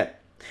don't forget.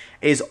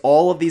 Is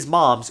all of these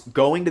moms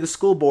going to the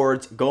school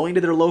boards, going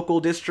to their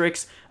local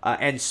districts,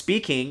 and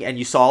speaking, and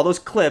you saw all those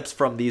clips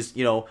from these,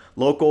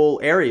 local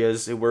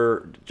areas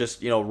where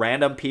just,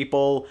 random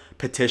people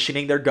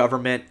petitioning their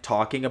government,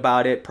 talking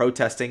about it,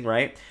 protesting,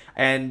 right?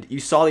 And you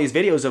saw these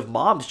videos of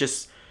moms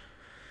just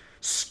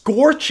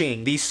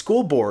scorching these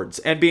school boards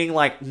and being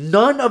like,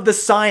 none of the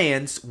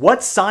science,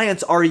 what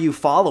science are you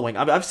following?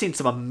 I've seen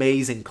some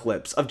amazing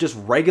clips of just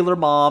regular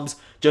moms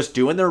just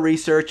doing their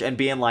research and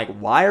being like,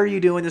 why are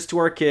you doing this to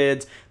our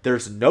kids?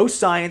 There's no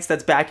science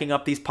that's backing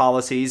up these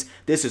policies.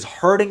 This is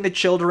hurting the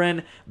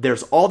children.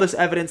 There's all this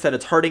evidence that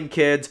it's hurting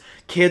kids.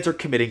 Kids are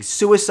committing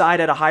suicide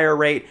at a higher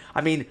rate.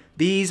 I mean,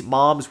 these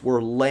moms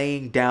were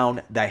laying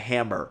down the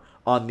hammer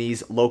on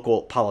these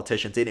local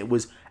politicians, and it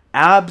was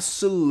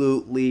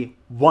absolutely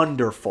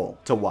wonderful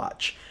to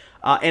watch.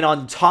 And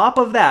on top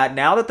of that,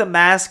 now that the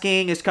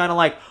masking is kind of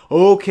like,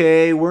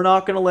 okay, we're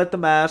not going to let the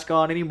mask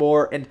on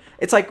anymore. And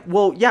it's like,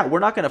 well, yeah, we're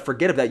not going to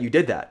forget that you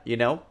did that,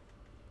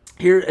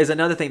 Here is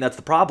another thing that's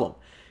the problem,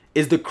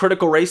 is the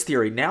critical race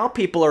theory. Now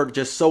people are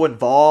just so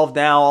involved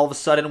now all of a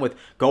sudden with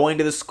going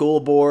to the school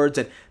boards.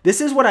 And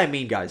this is what I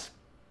mean, guys.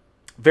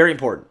 Very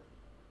important.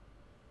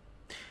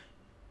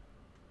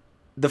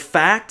 The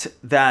fact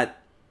that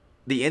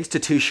the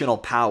institutional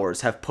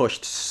powers have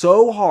pushed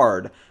so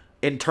hard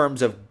in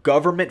terms of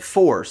government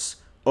force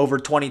over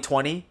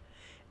 2020,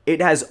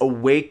 it has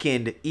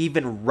awakened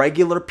even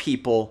regular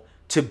people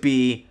to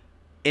be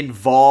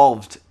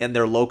involved in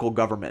their local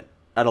government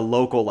at a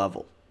local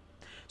level.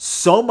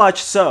 So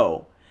much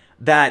so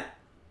that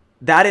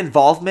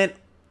involvement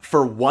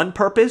for one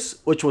purpose,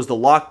 which was the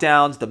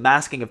lockdowns, the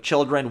masking of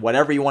children,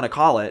 whatever you want to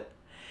call it,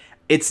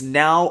 it's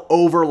now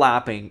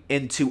overlapping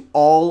into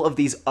all of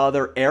these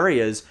other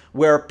areas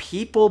where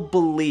people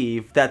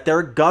believe that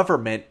their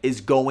government is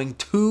going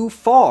too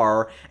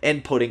far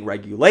in putting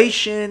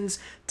regulations,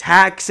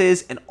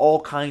 taxes, and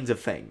all kinds of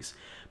things.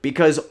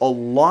 Because a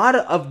lot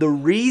of the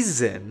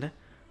reason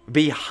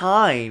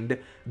behind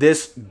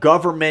this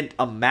government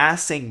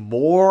amassing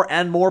more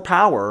and more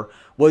power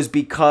was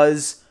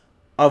because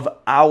of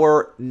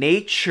our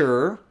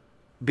nature,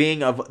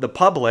 being of the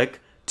public,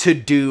 to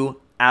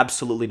do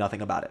absolutely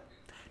nothing about it.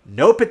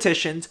 No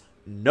petitions,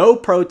 no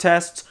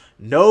protests,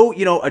 No,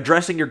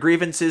 addressing your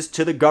grievances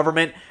to the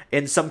government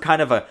in some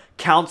kind of a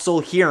council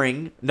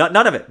hearing. None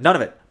of it. None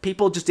of it.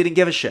 People just didn't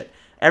give a shit.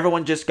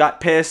 Everyone just got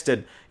pissed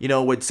and,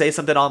 would say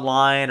something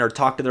online or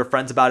talk to their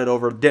friends about it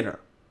over dinner,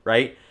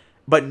 right?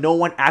 But no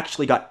one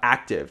actually got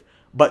active.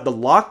 But the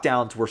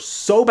lockdowns were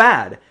so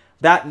bad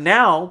that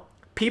now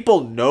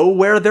people know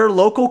where their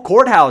local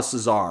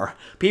courthouses are.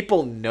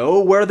 People know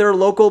where their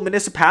local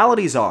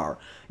municipalities are.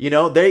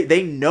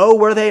 They know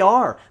where they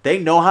are. They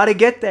know how to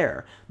get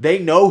there. They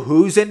know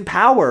who's in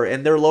power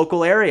in their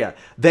local area.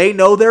 They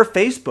know their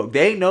Facebook.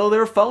 They know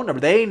their phone number.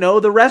 They know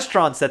the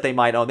restaurants that they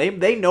might own.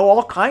 They know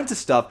all kinds of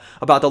stuff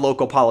about the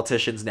local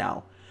politicians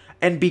now.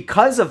 And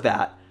because of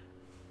that,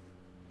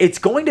 it's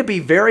going to be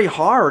very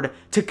hard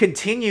to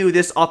continue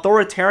this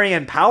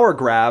authoritarian power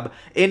grab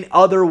in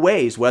other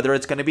ways, whether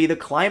it's going to be the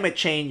climate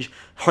change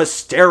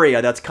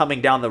hysteria that's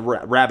coming down the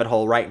rabbit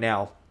hole right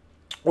now,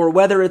 or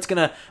whether it's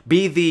going to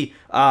be the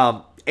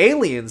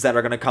aliens that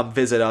are going to come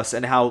visit us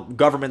and how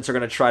governments are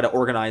going to try to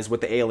organize with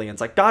the aliens.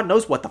 Like, God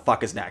knows what the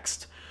fuck is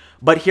next.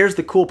 But here's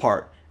the cool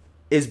part,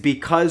 is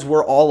because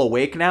we're all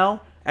awake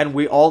now, and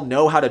we all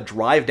know how to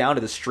drive down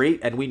to the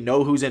street, and we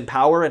know who's in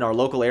power in our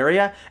local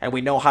area, and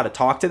we know how to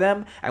talk to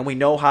them, and we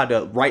know how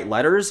to write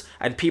letters,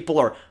 and people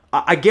are,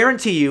 I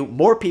guarantee you,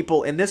 more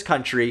people in this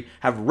country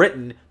have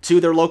written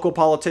to their local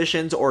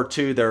politicians or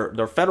to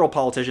their federal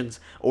politicians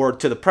or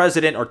to the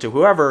president or to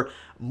whoever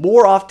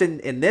more often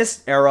in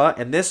this era,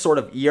 in this sort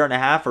of year and a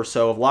half or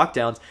so of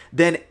lockdowns,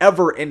 than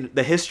ever in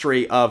the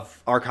history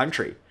of our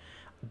country.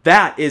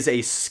 That is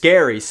a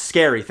scary,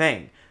 scary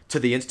thing to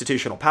the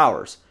institutional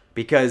powers,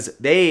 because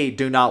they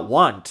do not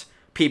want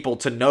people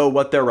to know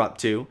what they're up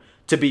to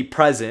be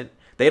present.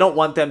 They don't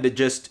want them to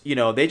just,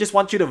 they just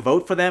want you to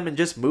vote for them and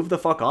just move the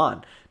fuck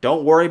on.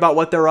 Don't worry about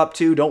what they're up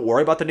to. Don't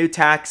worry about the new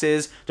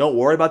taxes. Don't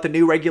worry about the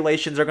new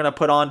regulations they're going to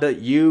put onto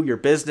you, your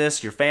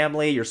business, your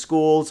family, your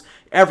schools,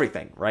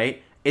 everything,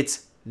 right?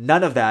 It's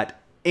none of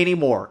that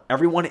anymore.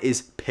 Everyone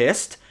is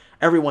pissed.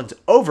 Everyone's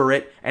over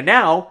it. And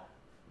now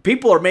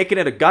people are making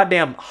it a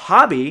goddamn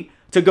hobby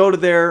to go to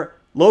their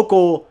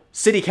local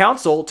city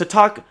council to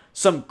talk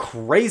some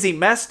crazy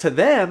mess to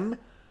them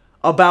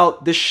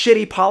about the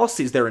shitty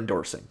policies they're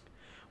endorsing,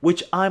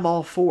 which I'm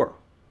all for.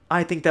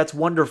 I think that's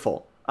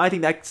wonderful. I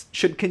think that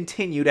should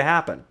continue to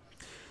happen.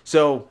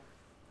 So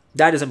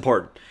that is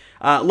important.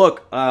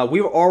 Look, we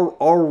are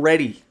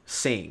already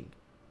seeing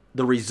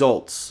the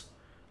results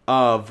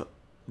of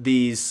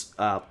these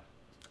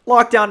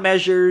lockdown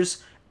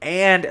measures,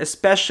 and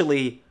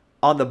especially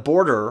on the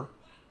border,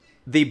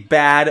 the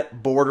bad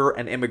border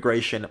and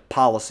immigration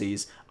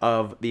policies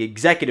of the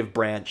executive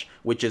branch,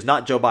 which is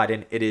not Joe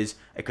Biden. It is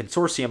a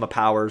consortium of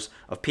powers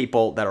of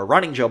people that are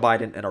running Joe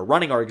Biden and are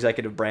running our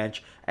executive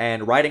branch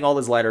and writing all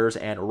his letters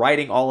and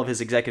writing all of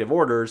his executive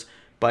orders.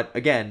 But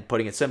again,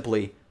 putting it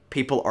simply,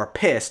 people are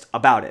pissed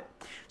about it.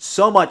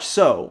 So much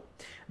so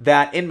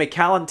that in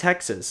McAllen,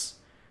 Texas,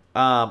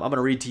 I'm going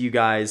to read to you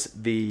guys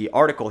the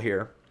article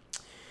here.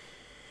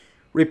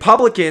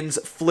 Republicans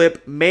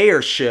flip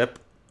mayorship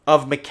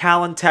of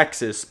McAllen,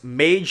 Texas,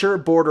 major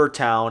border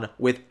town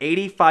with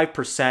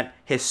 85%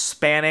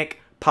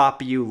 Hispanic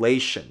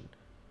population.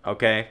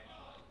 Okay?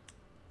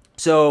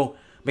 So,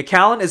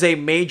 McAllen is a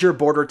major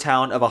border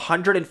town of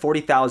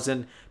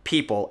 140,000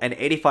 people and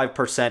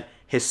 85%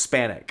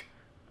 Hispanic.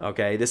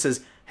 Okay? This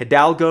is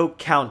Hidalgo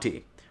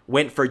County.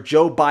 Went for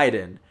Joe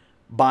Biden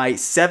by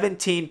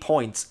 17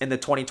 points in the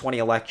 2020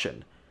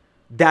 election.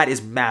 That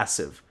is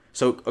massive.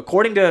 So,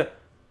 according to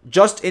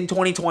just in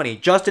 2020,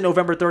 just in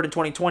November 3rd in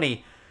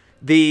 2020,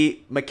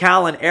 the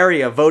McAllen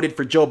area voted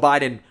for Joe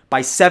Biden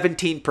by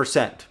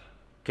 17%.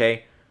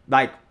 Okay?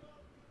 Like,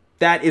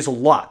 that is a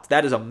lot.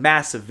 That is a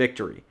massive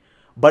victory.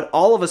 But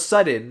all of a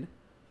sudden,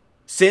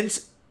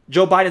 since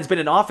Joe Biden's been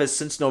in office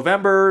since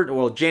November,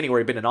 well,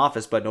 January been in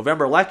office, but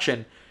November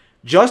election,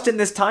 just in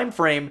this time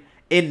frame,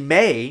 in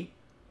May,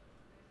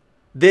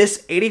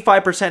 this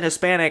 85%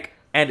 Hispanic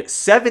and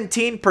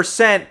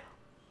 17%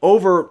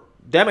 over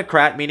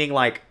Democrat, meaning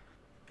like,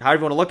 however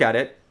you want to look at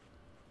it,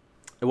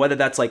 whether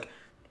that's like,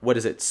 what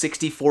is it,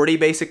 60-40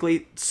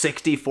 basically,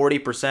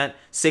 60-40%,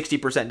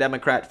 60%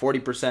 Democrat,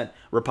 40%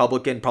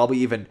 Republican, probably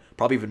even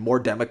more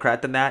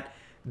Democrat than that.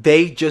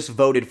 They just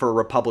voted for a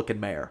Republican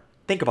mayor.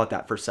 Think about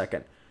that for a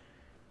second.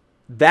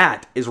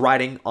 That is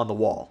writing on the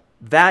wall.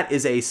 That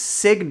is a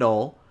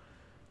signal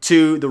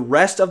to the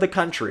rest of the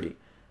country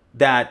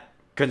that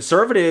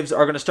conservatives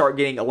are going to start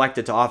getting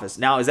elected to office.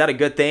 Now, is that a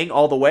good thing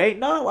all the way?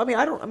 No,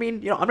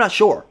 I'm not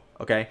sure.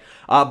 Okay.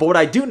 But what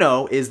I do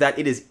know is that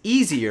it is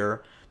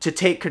easier to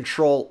take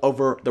control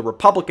over the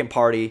Republican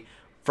Party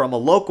from a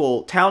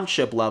local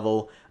township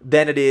level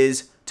than it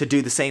is to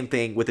do the same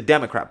thing with the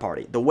Democrat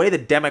Party. The way the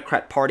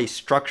Democrat Party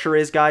structure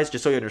is, guys,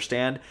 just so you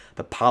understand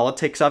the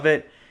politics of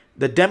it,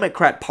 the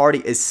Democrat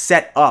Party is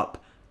set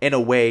up in a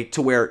way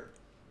to where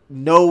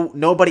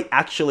nobody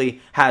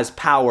actually has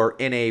power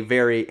in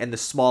the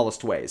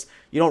smallest ways.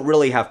 You don't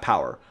really have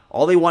power.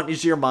 All they want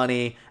is your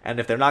money, and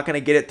if they're not going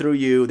to get it through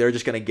you, they're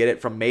just going to get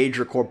it from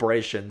major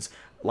corporations,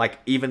 like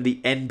even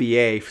the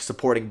NBA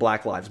supporting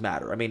Black Lives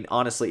Matter. I mean,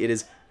 honestly, it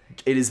is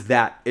It is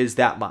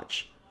that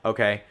much.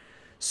 Okay,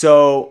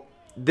 so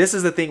this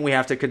is the thing we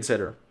have to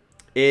consider: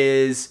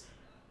 is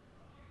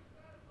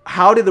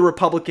how did the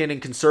Republican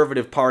and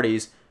conservative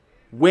parties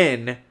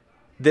win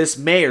this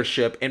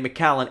mayorship in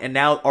McAllen and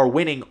now are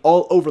winning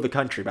all over the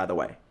country, by the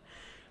way?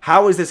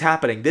 How is this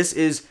happening? This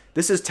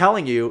is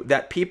telling you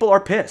that people are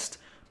pissed.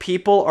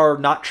 People are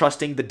not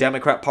trusting the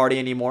Democrat Party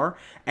anymore,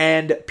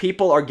 and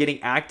people are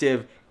getting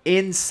active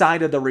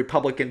inside of the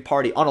Republican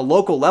Party on a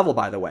local level,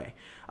 by the way.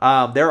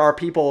 There are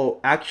people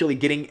actually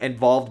getting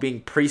involved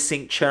being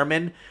precinct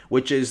chairman,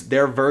 which is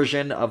their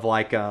version of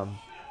like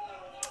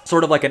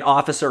sort of like an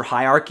officer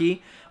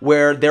hierarchy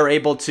where they're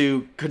able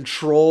to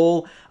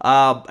control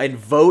and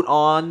vote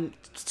on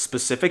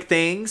specific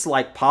things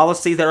like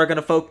policies that are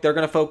they're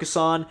going to focus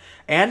on,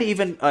 and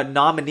even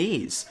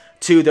nominees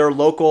to their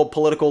local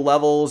political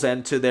levels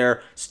and to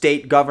their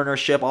state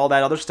governorship, all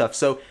that other stuff.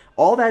 So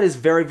all that is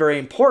very, very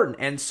important.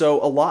 And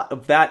so a lot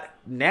of that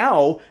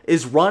now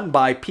is run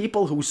by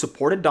people who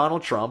supported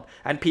Donald Trump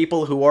and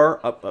people who are,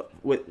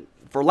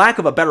 for lack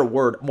of a better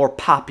word, more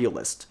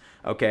populist.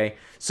 Okay,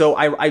 so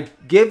I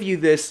give you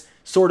this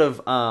sort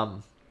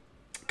of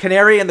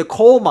canary in the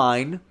coal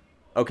mine.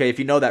 Okay, if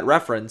you know that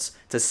reference,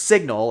 it's a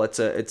signal. It's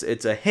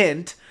a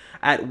hint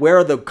at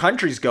where the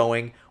country's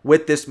going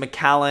with this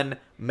McAllen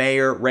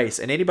mayor race.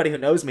 And anybody who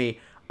knows me,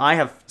 I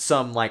have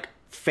some like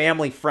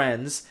family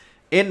friends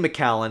in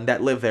McAllen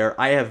that live there.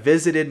 I have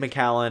visited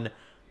McAllen,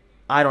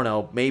 I don't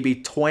know, maybe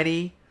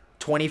 20,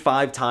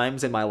 25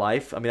 times in my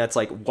life. I mean, that's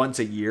like once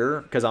a year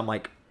because I'm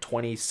like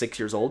 26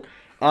 years old.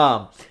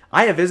 I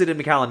have visited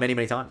McAllen many,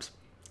 many times,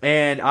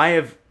 and I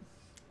have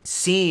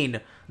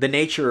seen the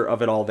nature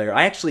of it all there.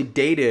 I actually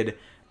dated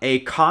a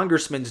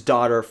congressman's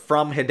daughter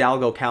from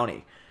Hidalgo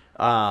County.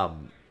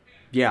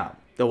 Yeah,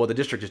 well, the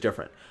district is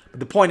different. But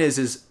the point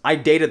is I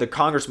dated the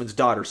congressman's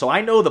daughter, so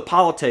I know the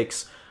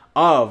politics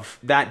of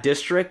that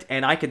district,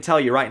 and I can tell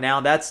you right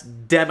now, that's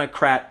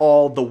Democrat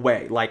all the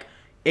way. Like,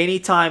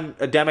 anytime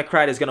a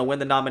Democrat is going to win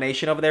the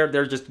nomination over there,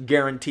 they're just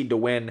guaranteed to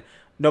win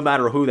no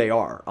matter who they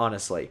are,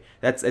 honestly.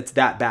 It's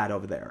that bad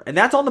over there. And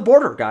that's on the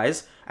border,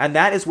 guys. And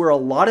that is where a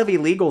lot of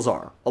illegals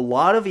are. A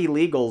lot of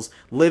illegals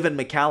live in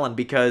McAllen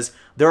because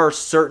there are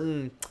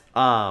certain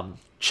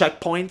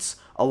checkpoints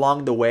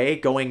along the way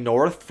going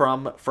north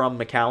from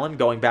McAllen,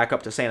 going back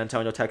up to San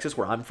Antonio, Texas,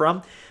 where I'm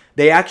from.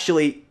 They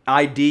actually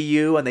ID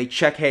you and they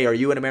check, hey, are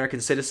you an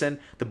American citizen?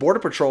 The Border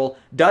Patrol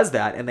does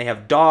that, and they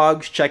have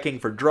dogs checking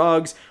for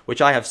drugs,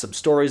 which I have some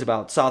stories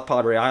about South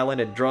Padre Island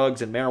and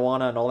drugs and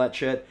marijuana and all that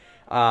shit.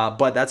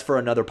 But that's for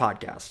another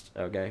podcast,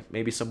 okay?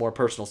 Maybe some more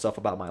personal stuff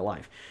about my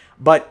life.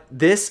 But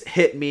this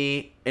hit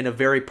me in a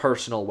very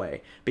personal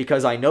way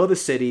because I know the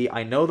city,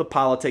 I know the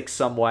politics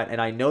somewhat,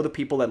 and I know the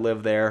people that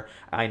live there.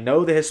 I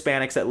know the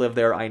Hispanics that live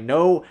there. I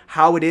know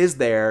how it is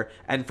there.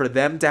 And for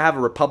them to have a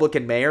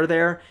Republican mayor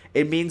there,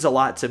 it means a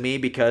lot to me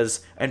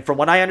because, and from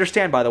what I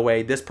understand, by the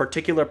way, this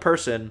particular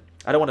person,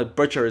 I don't want to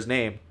butcher his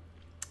name,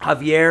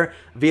 Javier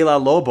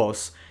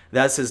Villalobos,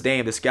 that's his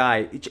name, this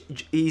guy.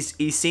 He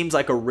seems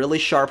like a really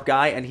sharp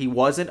guy, and he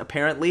wasn't,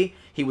 apparently.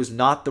 He was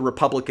not the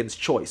Republicans'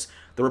 choice.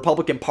 The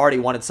Republican Party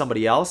wanted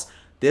somebody else.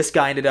 This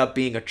guy ended up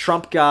being a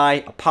Trump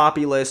guy, a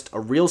populist, a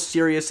real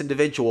serious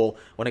individual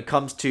when it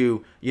comes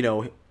to,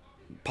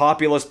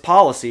 populist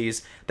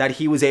policies that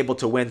he was able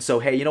to win. So,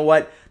 hey, you know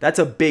what? That's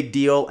a big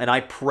deal, and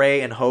I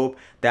pray and hope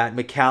that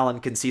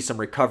McAllen can see some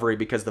recovery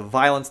because the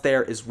violence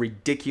there is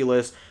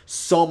ridiculous.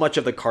 So much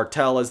of the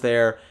cartel is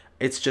there.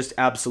 It's just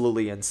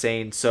absolutely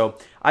insane. So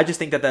I just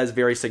think that is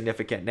very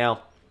significant.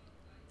 Now,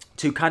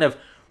 to kind of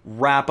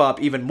wrap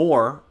up even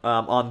more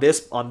on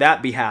that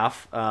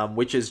behalf,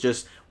 which is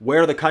just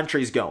where the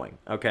country's going.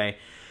 Okay,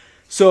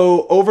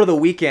 so over the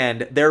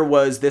weekend there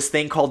was this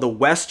thing called the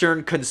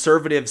Western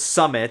Conservative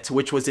Summit,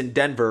 which was in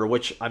Denver.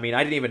 Which, I mean,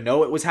 I didn't even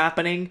know it was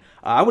happening.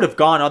 I would have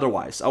gone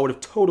otherwise. I would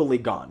have totally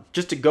gone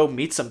just to go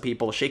meet some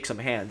people, shake some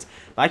hands.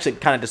 I'm actually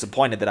kind of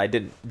disappointed that I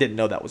didn't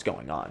know that was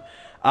going on.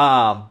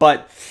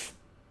 But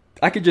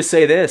I could just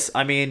say this.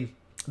 I mean,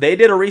 they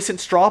did a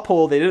recent straw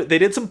poll. They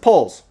did some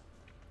polls.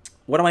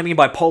 What do I mean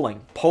by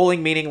polling?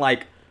 Polling meaning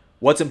like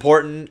what's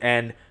important,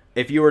 and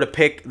if you were to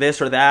pick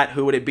this or that,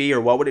 who would it be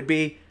or what would it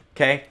be?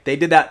 Okay, they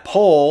did that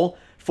poll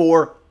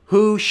for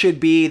who should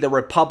be the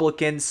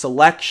Republican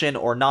selection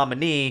or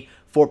nominee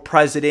for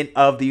President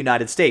of the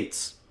United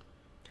States.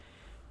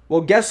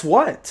 Well, guess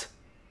what?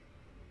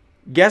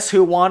 Guess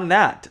who won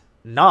that?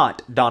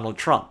 Not Donald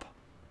Trump.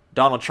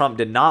 Donald Trump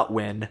did not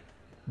win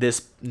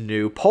this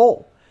new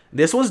poll.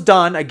 This was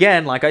done,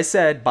 again, like I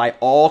said, by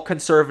all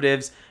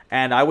conservatives,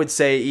 and I would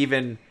say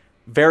even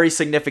very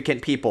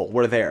significant people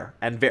were there,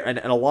 and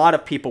a lot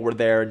of people were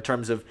there in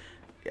terms of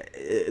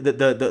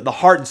the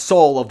heart and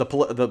soul of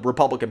the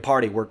Republican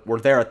Party were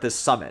there at this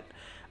summit.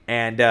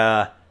 And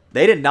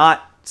they did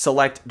not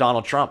select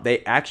Donald Trump.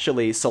 They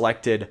actually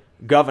selected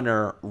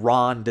Governor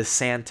Ron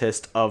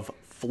DeSantis of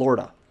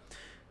Florida.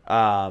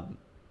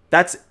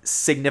 That's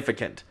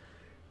significant.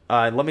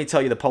 Let me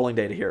tell you the polling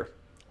data here.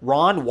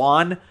 Ron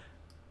won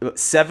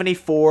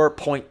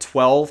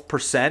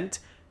 74.12%.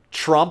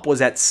 Trump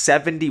was at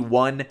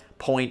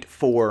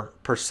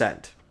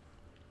 71.4%.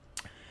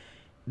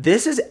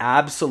 This is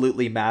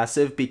absolutely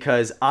massive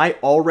because I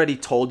already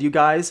told you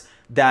guys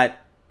that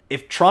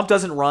if Trump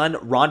doesn't run,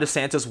 Ron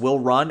DeSantis will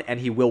run and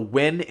he will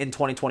win in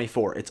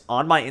 2024. It's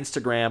on my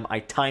Instagram. I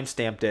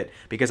timestamped it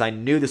because I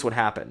knew this would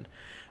happen.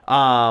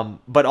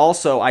 But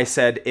also I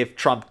said if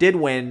Trump did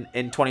win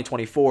in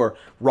 2024,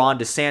 Ron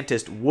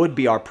DeSantis would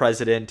be our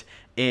president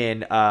in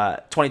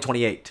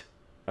 2028.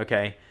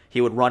 Okay? He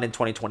would run in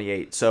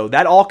 2028. So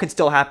that all can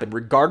still happen.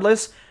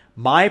 Regardless,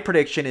 my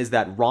prediction is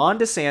that Ron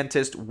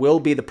DeSantis will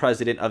be the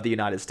president of the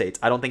United States.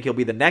 I don't think he'll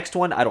be the next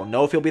one. I don't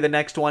know if he'll be the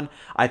next one.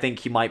 I think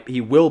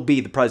he will be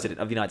the president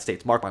of the United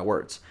States. Mark my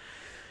words.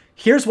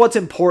 Here's what's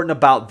important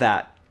about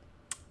that.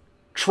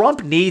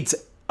 Trump needs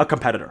a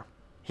competitor.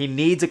 He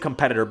needs a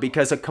competitor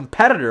because a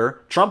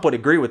competitor, Trump would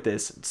agree with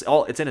this.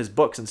 It's in his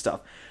books and stuff.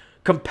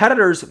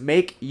 Competitors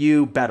make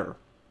you better.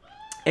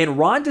 And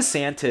Ron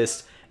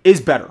DeSantis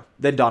is better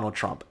than Donald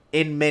Trump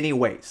in many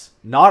ways.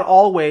 Not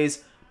all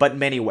ways, but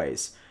many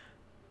ways.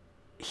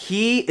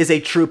 He is a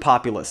true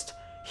populist.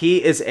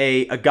 He is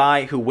a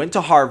guy who went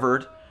to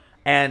Harvard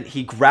and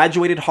he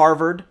graduated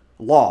Harvard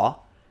Law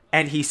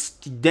and he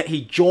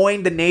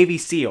joined the Navy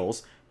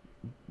SEALs.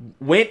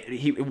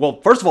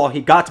 First of all,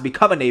 he got to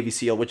become a Navy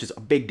SEAL, which is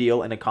a big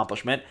deal and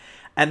accomplishment.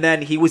 And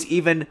then he was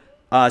even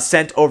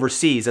sent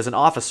overseas as an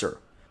officer.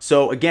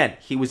 So again,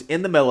 he was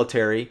in the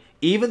military,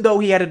 even though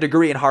he had a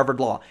degree in Harvard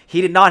Law.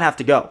 He did not have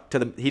to go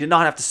to he did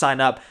not have to sign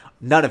up,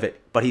 none of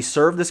it. But he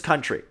served this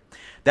country.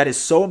 That is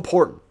so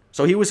important.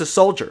 So he was a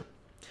soldier.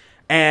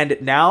 And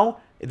now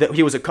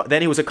he was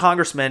a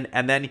congressman,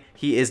 and then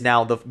he is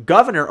now the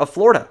governor of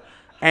Florida.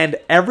 And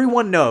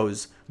everyone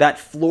knows that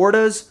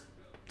Florida's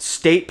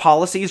state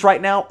policies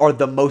right now are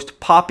the most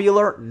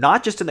popular,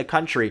 not just in the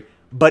country,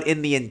 but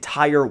in the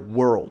entire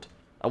world.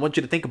 I want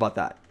you to think about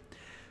that.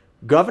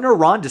 Governor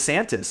Ron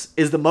DeSantis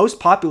is the most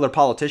popular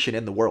politician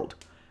in the world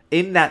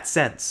in that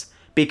sense,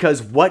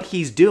 because what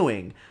he's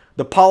doing,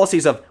 the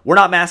policies of we're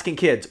not masking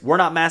kids, we're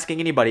not masking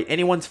anybody,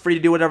 anyone's free to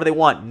do whatever they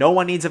want, no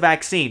one needs a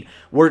vaccine,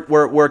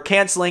 we're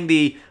canceling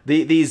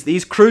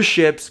these cruise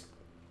ships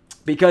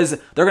because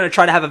they're going to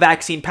try to have a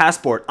vaccine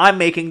passport. I'm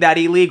making that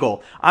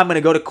illegal. I'm going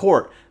to go to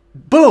court.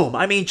 Boom.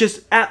 I mean,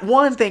 just at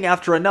one thing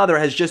after another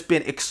has just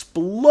been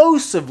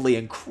explosively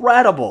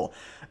incredible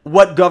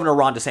what Governor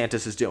Ron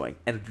DeSantis is doing.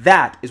 And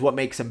that is what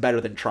makes him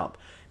better than Trump.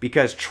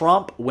 Because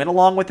Trump went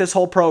along with this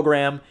whole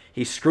program.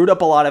 He screwed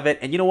up a lot of it.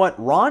 And you know what?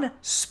 Ron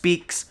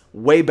speaks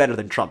way better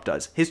than Trump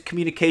does. His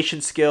communication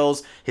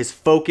skills, his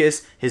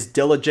focus, his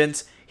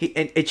diligence.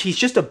 He's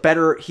just a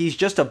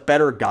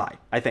better guy,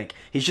 I think.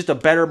 He's just a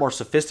better, more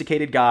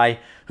sophisticated guy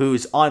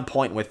who's on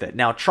point with it.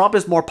 Now, Trump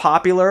is more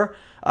popular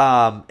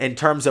in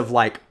terms of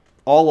like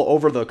all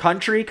over the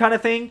country kind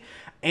of thing.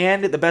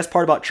 And the best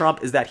part about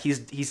Trump is that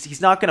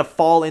he's not going to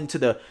fall into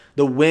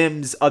the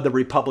whims of the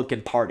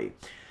Republican Party.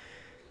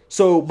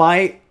 So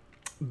my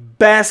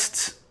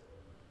best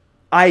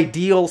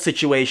ideal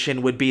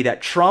situation would be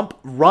that Trump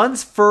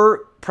runs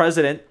for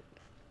president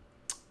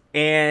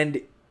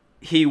and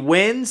he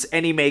wins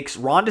and he makes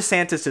Ron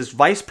DeSantis his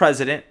vice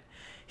president.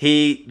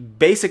 He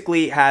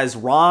basically has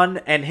Ron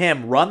and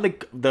him run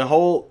the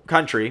whole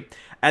country.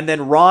 And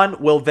then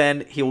Ron will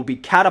be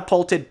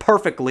catapulted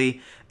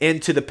perfectly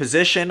into the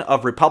position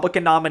of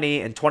Republican nominee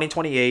in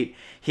 2028.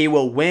 He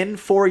will win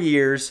 4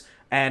 years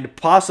and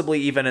possibly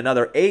even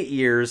another 8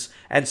 years.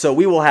 And so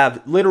we will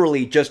have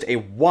literally just a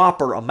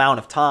whopper amount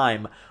of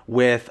time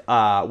with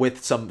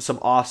some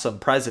awesome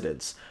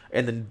presidents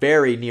in the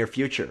very near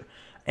future.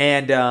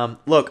 And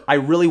look, I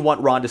really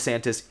want Ron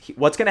DeSantis.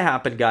 What's going to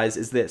happen, guys,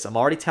 is this. I'm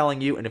already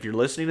telling you, and if you're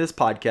listening to this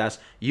podcast,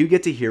 you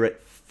get to hear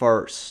it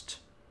first.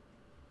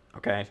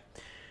 Okay?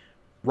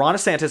 Ron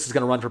DeSantis is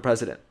going to run for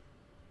president.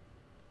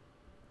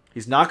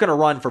 He's not going to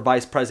run for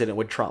vice president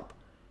with Trump.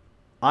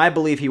 I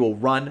believe he will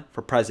run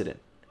for president.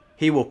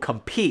 He will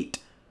compete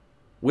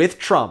with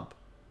Trump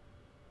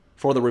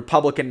for the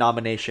Republican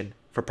nomination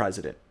for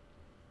president.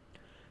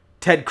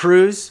 Ted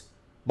Cruz,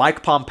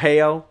 Mike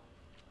Pompeo,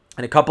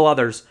 and a couple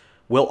others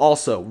will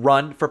also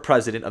run for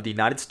president of the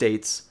United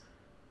States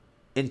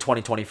in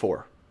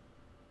 2024.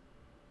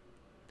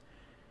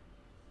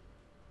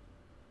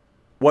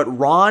 What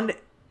Ron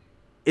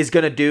is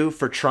going to do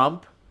for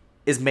Trump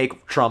is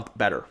make Trump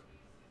better.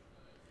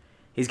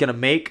 He's going to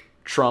make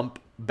Trump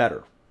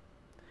better.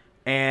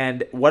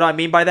 And what I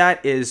mean by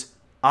that is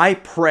I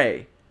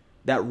pray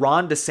that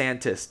Ron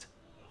DeSantis,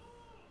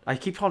 I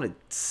keep calling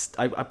it,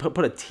 I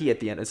put a T at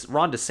the end. It's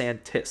Ron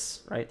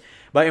DeSantis, right?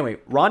 But anyway,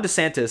 Ron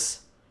DeSantis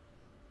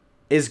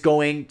is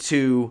going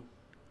to,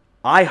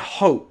 I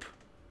hope,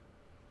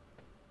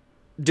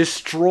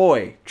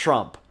 destroy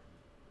Trump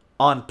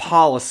on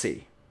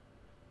policy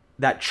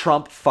that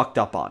Trump fucked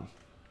up on,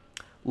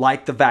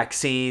 like the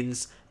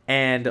vaccines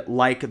and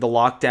like the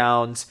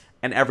lockdowns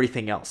and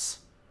everything else.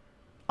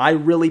 I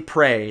really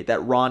pray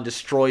that Ron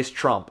destroys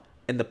Trump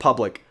in the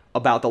public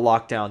about the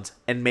lockdowns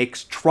and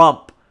makes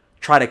Trump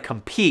try to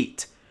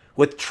compete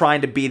with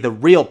trying to be the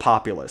real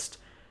populist.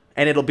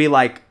 And it'll be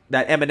like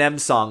that Eminem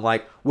song,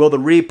 like, will the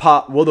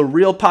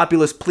real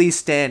populace please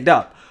stand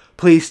up?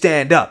 Please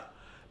stand up.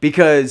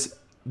 Because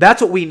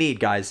that's what we need,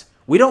 guys.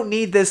 We don't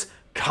need this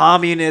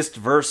communist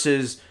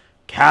versus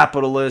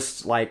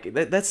capitalist. Like,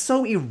 that's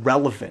so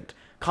irrelevant.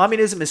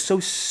 Communism is so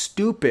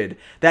stupid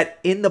that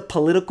in the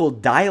political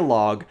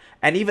dialogue,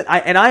 and even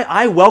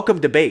I welcome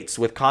debates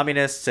with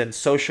communists and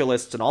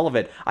socialists and all of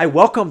it. I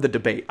welcome the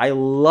debate. I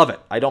love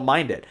it. I don't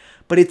mind it.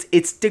 But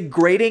it's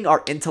degrading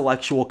our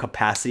intellectual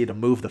capacity to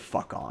move the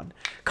fuck on.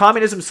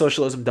 Communism,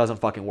 socialism doesn't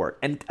fucking work.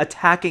 And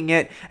attacking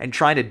it and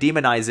trying to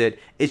demonize it,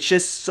 it's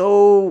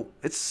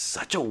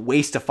such a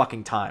waste of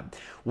fucking time.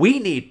 We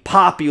need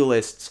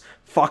populists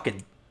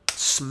fucking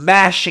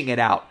smashing it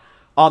out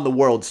on the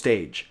world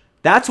stage.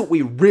 That's what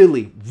we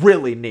really,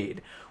 really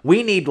need.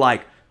 We need Ron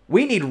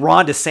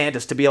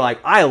DeSantis to be like,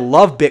 I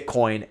love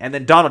Bitcoin, and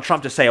then Donald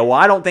Trump to say, well,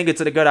 I don't think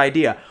it's a good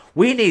idea.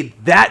 We need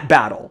that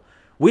battle.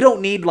 We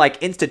don't need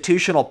like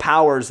institutional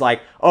powers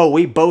like, oh,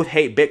 we both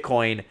hate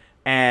Bitcoin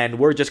and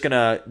we're just going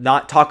to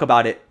not talk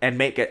about it and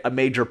make it a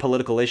major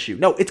political issue.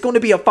 No, it's going to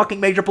be a fucking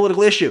major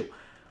political issue.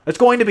 It's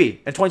going to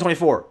be in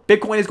 2024.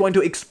 Bitcoin is going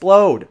to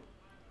explode.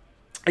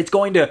 It's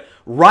going to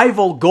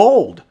rival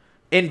gold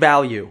in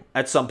value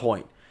at some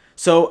point.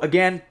 So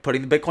again,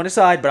 putting the Bitcoin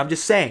aside, but I'm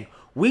just saying,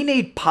 we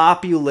need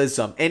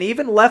populism. And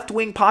even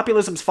left-wing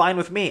populism's fine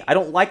with me. I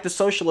don't like the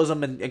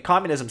socialism and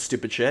communism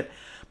stupid shit.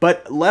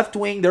 But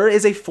left-wing, there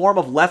is a form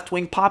of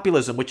left-wing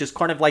populism, which is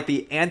kind of like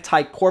the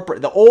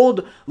anti-corporate, the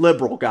old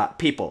liberal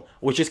people,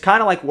 which is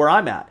kind of like where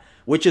I'm at,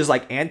 which is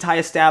like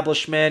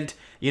anti-establishment.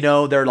 You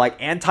know, they're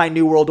like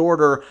anti-New World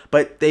Order,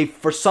 but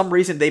for some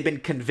reason, they've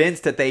been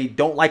convinced that they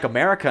don't like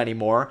America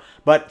anymore.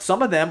 But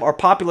some of them are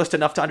populist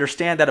enough to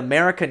understand that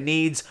America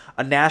needs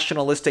a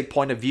nationalistic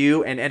point of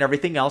view and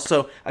everything else.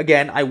 So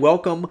again, I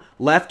welcome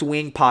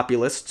left-wing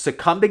populists to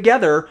come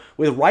together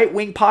with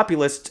right-wing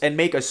populists and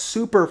make a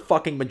super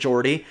fucking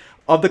majority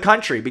of the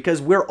country,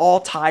 because we're all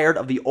tired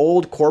of the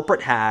old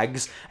corporate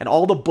hags and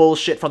all the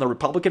bullshit from the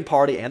Republican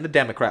Party and the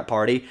Democrat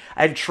Party.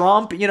 And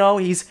Trump, you know,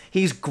 he's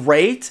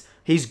great.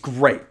 He's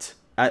great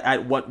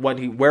at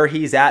where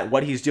he's at,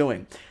 what he's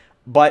doing.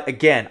 But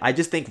again, I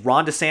just think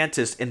Ron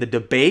DeSantis in the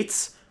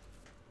debates,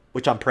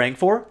 which I'm praying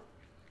for,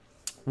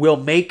 will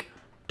make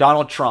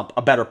Donald Trump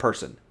a better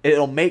person.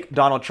 It'll make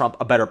Donald Trump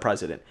a better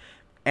president.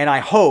 And I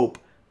hope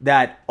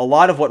that a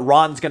lot of what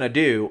Ron's going to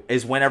do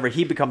is whenever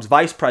he becomes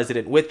vice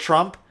president with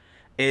Trump,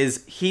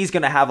 is he's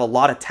going to have a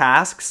lot of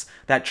tasks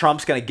that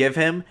Trump's going to give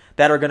him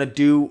that are going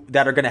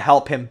to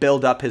help him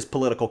build up his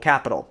political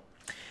capital.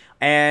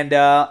 And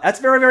that's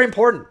very, very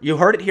important. You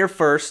heard it here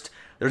first.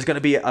 There's going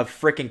to be a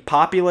freaking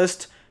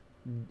populist,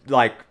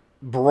 like,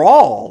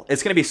 brawl.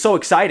 It's going to be so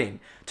exciting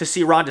to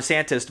see Ron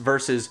DeSantis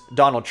versus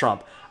Donald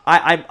Trump.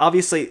 I'm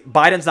obviously,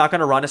 Biden's not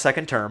going to run a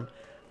second term.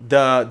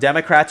 The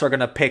Democrats are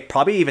going to pick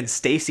probably even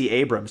Stacey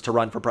Abrams to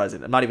run for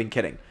president. I'm not even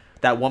kidding.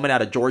 That woman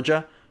out of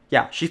Georgia,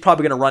 yeah, she's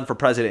probably going to run for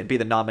president and be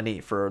the nominee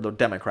for the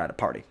Democratic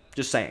Party.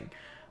 Just saying.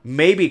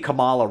 Maybe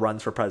Kamala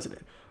runs for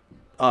president.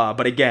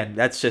 But again,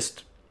 it's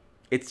just...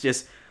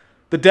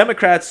 The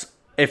Democrats,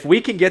 if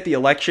we can get the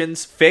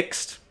elections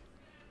fixed,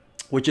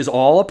 which is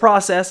all a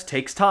process,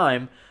 takes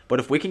time, but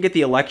if we can get the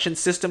election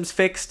systems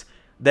fixed,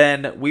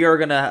 then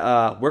conservatives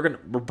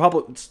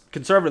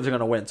are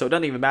gonna win. So it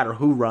doesn't even matter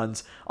who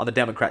runs on the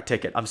Democrat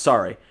ticket. I'm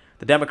sorry,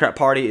 the Democrat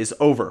Party is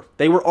over.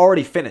 They were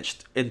already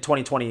finished in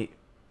 2020.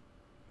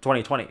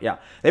 Yeah,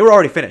 they were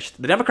already finished.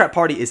 The Democrat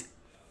Party is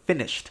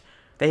finished.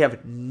 They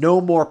have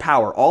no more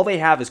power. All they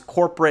have is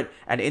corporate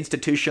and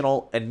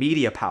institutional and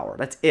media power.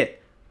 That's it.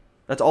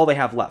 That's all they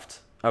have left,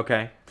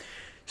 okay?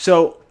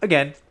 So,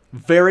 again,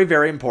 very,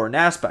 very important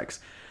aspects.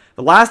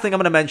 The last thing I'm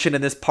going to mention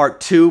in this part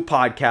 2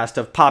 podcast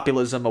of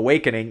Populism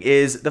Awakening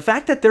is the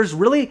fact that there's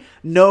really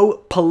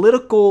no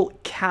political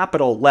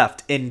capital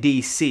left in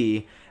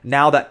D.C.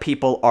 now that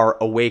people are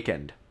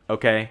awakened,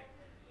 okay?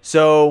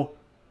 So,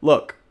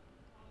 look,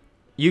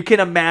 you can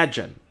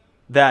imagine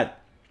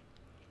that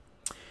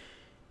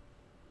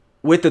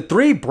with the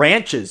 3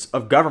 branches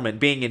of government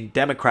being in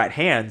Democrat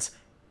hands,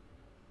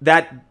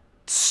 that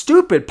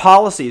stupid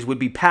policies would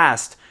be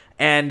passed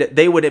and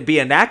they would be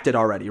enacted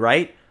already,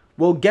 right?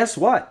 Well, guess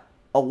what?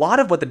 A lot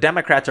of what the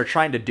Democrats are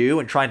trying to do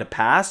and trying to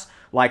pass,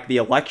 like the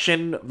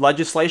election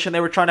legislation they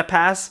were trying to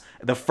pass,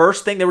 the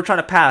first thing they were trying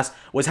to pass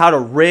was how to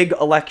rig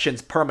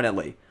elections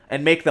permanently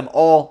and make them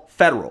all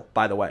federal,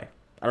 by the way.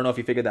 I don't know if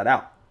you figured that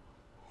out.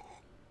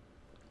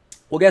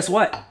 Well, guess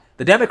what?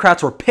 The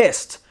Democrats were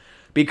pissed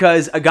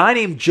because a guy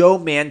named Joe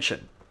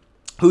Manchin,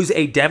 who's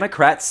a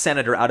Democrat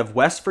senator out of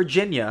West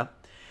Virginia,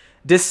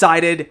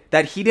 decided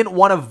that he didn't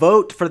want to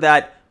vote for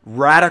that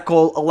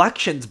radical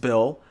elections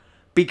bill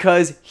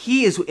because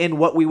he is in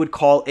what we would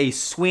call a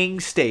swing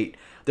state.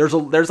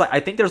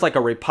 I think there's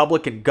a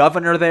Republican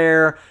governor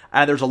there,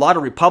 and there's a lot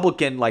of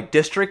Republican like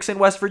districts in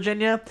West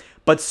Virginia,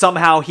 but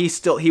somehow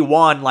he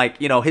won, like,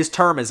 you know, his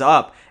term is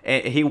up.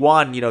 He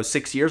won, you know,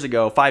 5 years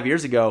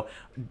ago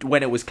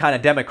when it was kind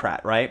of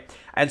Democrat, right?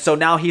 And so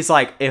now he's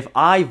like, if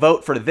I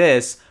vote for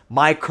this,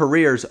 my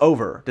career's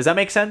over. Does that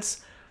make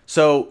sense?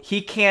 So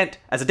he can't,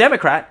 as a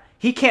Democrat,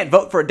 he can't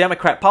vote for a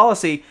Democrat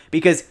policy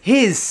because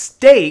his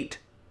state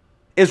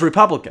is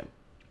Republican.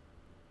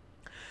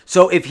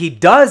 So if he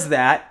does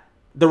that,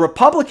 the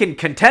Republican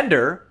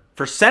contender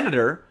for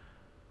senator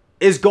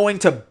is going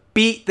to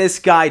beat this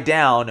guy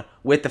down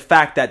with the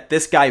fact that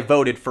this guy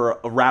voted for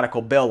a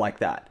radical bill like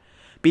that.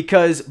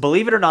 Because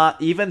believe it or not,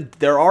 even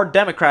there are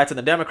Democrats in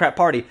the Democrat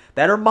Party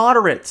that are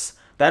moderates,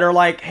 that are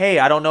like, hey,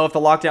 I don't know if the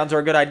lockdowns are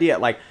a good idea.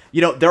 Like,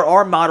 there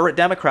are moderate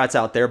Democrats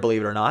out there,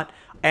 believe it or not.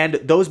 And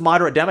those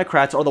moderate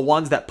Democrats are the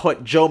ones that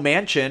put Joe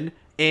Manchin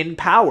in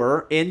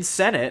power in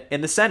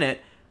the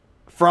Senate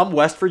from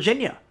West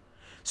Virginia.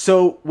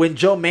 So when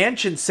Joe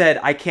Manchin said,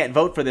 I can't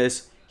vote for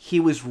this, he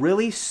was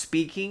really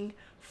speaking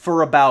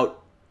for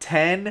about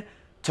 10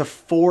 to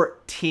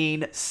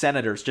 14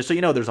 senators. Just so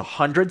you know, there's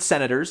 100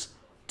 senators,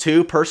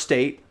 2 per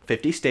state,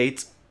 50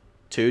 states.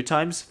 2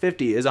 times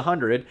 50 is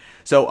 100.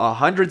 So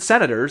 100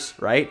 senators,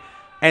 right?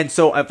 And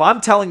so if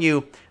I'm telling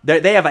you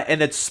that they have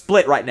and it's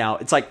split right now.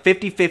 It's like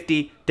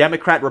 50-50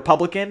 Democrat,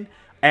 Republican.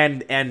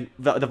 And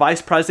the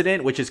vice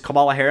president, which is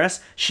Kamala Harris,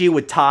 she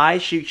would tie.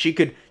 She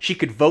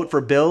could vote for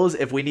bills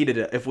if we needed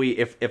it.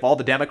 If all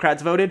the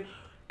Democrats voted,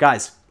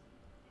 guys,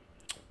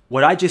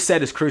 what I just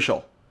said is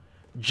crucial.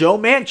 Joe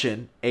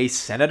Manchin, a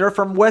senator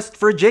from West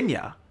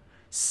Virginia,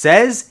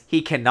 says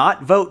he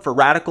cannot vote for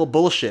radical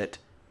bullshit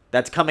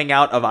that's coming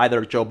out of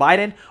either Joe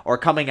Biden or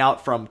coming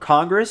out from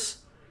Congress.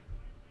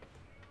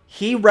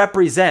 He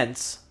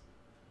represents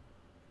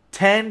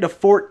 10 to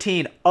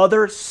 14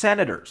 other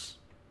senators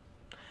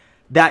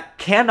that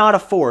cannot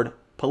afford,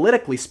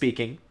 politically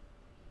speaking,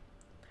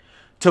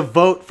 to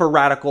vote for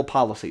radical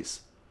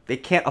policies. They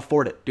can't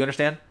afford it. Do you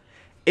understand?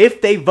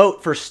 If they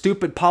vote for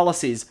stupid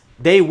policies,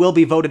 they will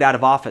be voted out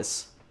of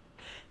office.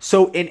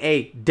 So in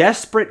a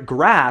desperate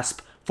grasp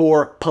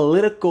for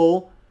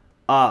political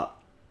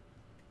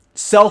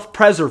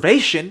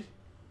self-preservation,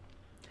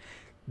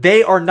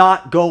 they are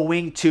not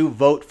going to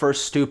vote for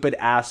stupid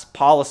ass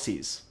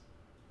policies.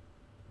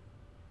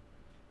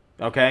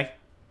 Okay?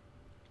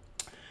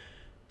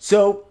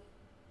 So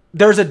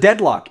there's a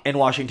deadlock in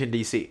Washington,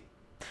 D.C.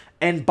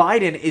 And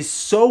Biden is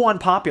so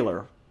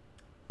unpopular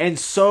and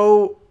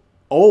so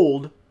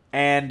old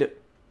and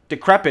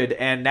decrepit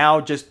and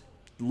now just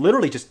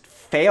literally just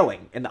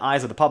failing in the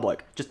eyes of the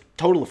public, just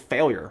total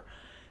failure,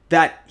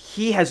 that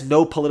he has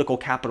no political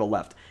capital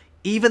left.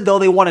 Even though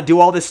they want to do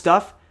all this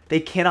stuff, they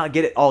cannot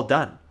get it all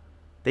done.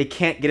 They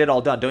can't get it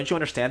all done. Don't you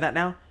understand that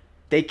now?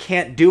 They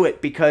can't do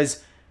it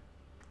because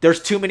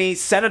there's too many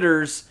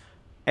senators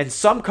and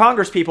some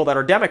Congress people that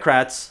are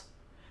Democrats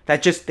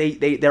that just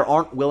they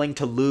aren't willing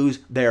to lose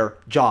their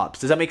jobs.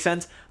 Does that make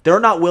sense? They're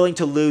not willing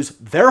to lose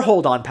their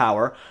hold on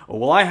power. Oh,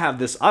 well,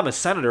 I'm a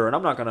senator and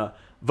I'm not going to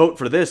vote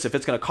for this if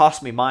it's going to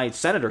cost me my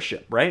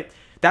senatorship, right?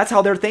 That's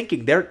how they're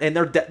thinking.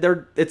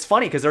 It's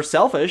funny because they're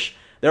selfish.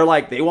 They're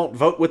like, they won't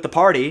vote with the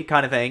party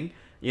kind of thing.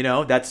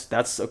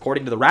 That's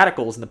according to the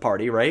radicals in the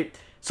party, right?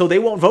 So they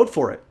won't vote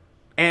for it.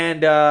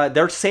 And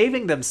they're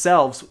saving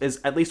themselves,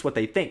 is at least what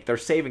they think. They're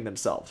saving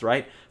themselves,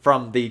 right,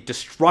 from the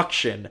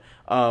destruction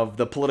of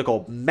the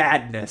political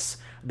madness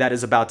that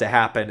is about to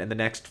happen in the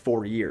next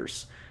 4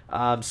 years.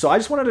 So I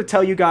just wanted to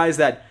tell you guys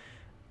that,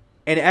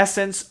 in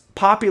essence,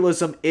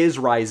 populism is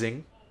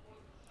rising.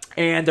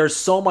 And there's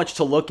so much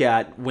to look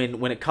at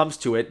when it comes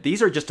to it.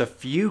 These are just a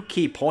few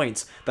key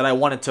points that I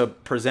wanted to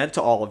present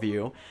to all of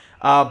you.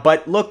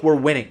 But look, we're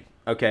winning,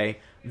 okay?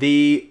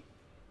 The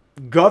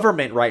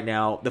government right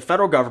now, the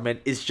federal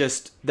government, is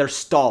just, they're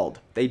stalled.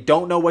 They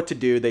don't know what to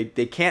do.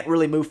 They can't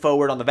really move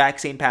forward on the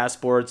vaccine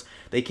passports.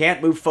 They can't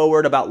move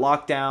forward about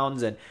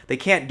lockdowns, and they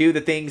can't do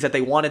the things that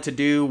they wanted to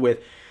do with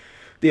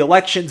the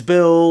elections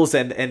bills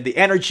and the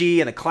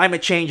energy and the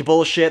climate change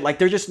bullshit. Like,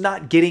 they're just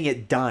not getting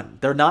it done.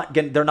 They're not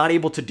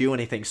able to do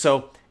anything.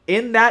 So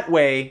in that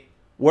way,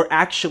 we're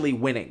actually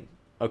winning,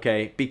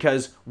 okay?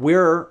 Because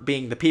we're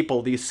being the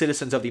people, these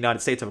citizens of the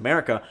United States of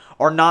America,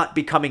 are not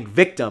becoming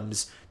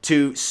victims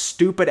to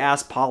stupid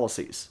ass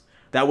policies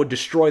that would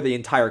destroy the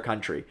entire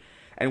country.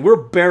 And we're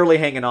barely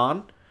hanging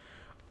on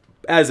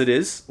as it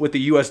is, with the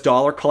US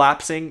dollar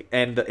collapsing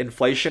and the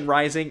inflation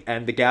rising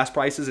and the gas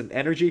prices and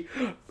energy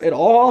and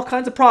all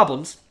kinds of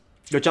problems,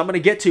 which I'm going to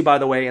get to, by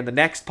the way, in the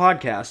next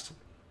podcast,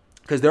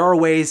 because there are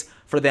ways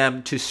for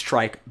them to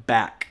strike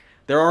back.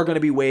 There are going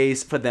to be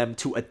ways for them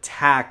to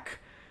attack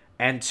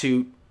and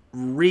to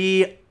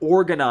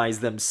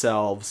reorganize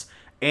themselves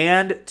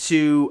and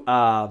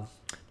to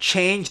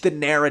change the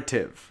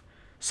narrative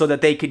so that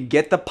they can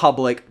get the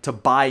public to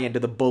buy into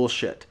the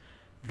bullshit.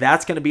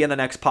 That's going to be in the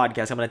next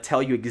podcast. I'm going to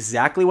tell you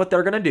exactly what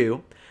they're going to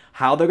do,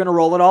 how they're going to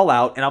roll it all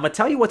out, and I'm going to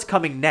tell you what's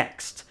coming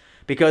next.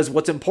 Because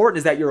what's important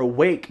is that you're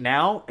awake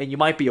now and you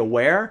might be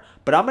aware,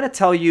 but I'm going to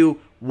tell you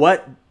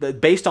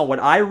based on what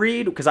I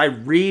read, because I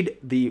read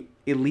the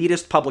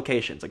elitist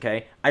publications,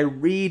 okay? I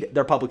read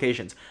their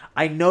publications.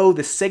 I know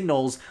the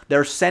signals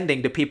they're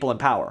sending to people in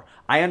power.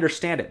 I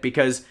understand it,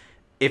 because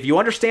if you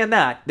understand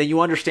that, then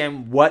you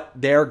understand what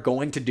they're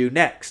going to do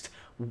next,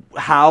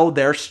 how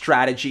their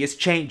strategy is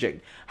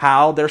changing,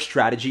 how their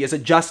strategy is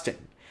adjusting.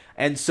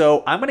 And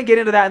so I'm going to get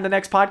into that in the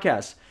next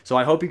podcast. So So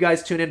I hope you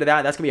guys tune into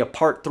that. That's going to be a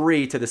part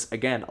 3 to this,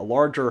 again, a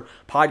larger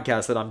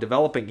podcast that I'm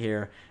developing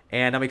here.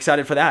 And I'm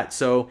excited for that.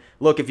 So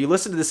look, if you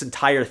listen to this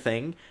entire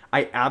thing,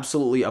 I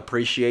absolutely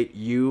appreciate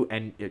you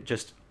and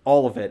just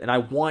all of it. And I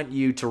want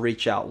you to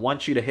reach out,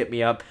 want you to hit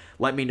me up,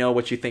 let me know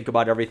what you think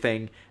about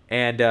everything,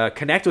 and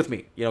connect with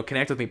me.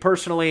 Connect with me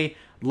personally.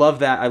 Love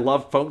that. I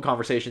love phone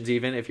conversations,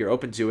 even if you're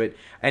open to it.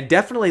 And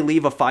definitely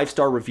leave a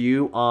 5-star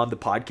review on the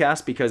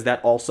podcast, because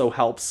that also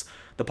helps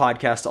the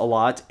podcast a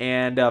lot.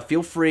 And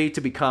feel free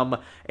to become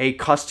a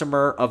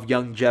customer of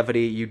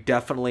Youngevity. You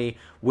definitely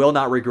will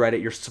not regret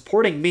it. You're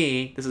supporting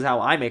me. This is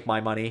how I make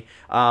my money.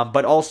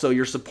 But also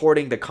you're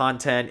supporting the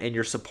content and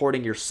you're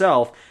supporting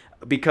yourself,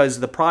 because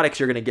the products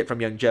you're going to get from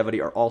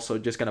Youngevity are also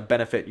just going to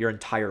benefit your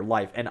entire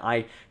life. And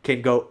I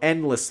can go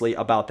endlessly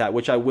about that,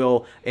 which I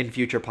will in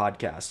future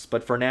podcasts.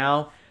 But for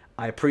now,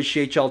 I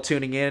appreciate y'all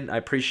tuning in. I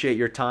appreciate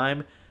your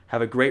time.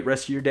 Have a great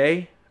rest of your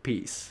day.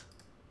 Peace.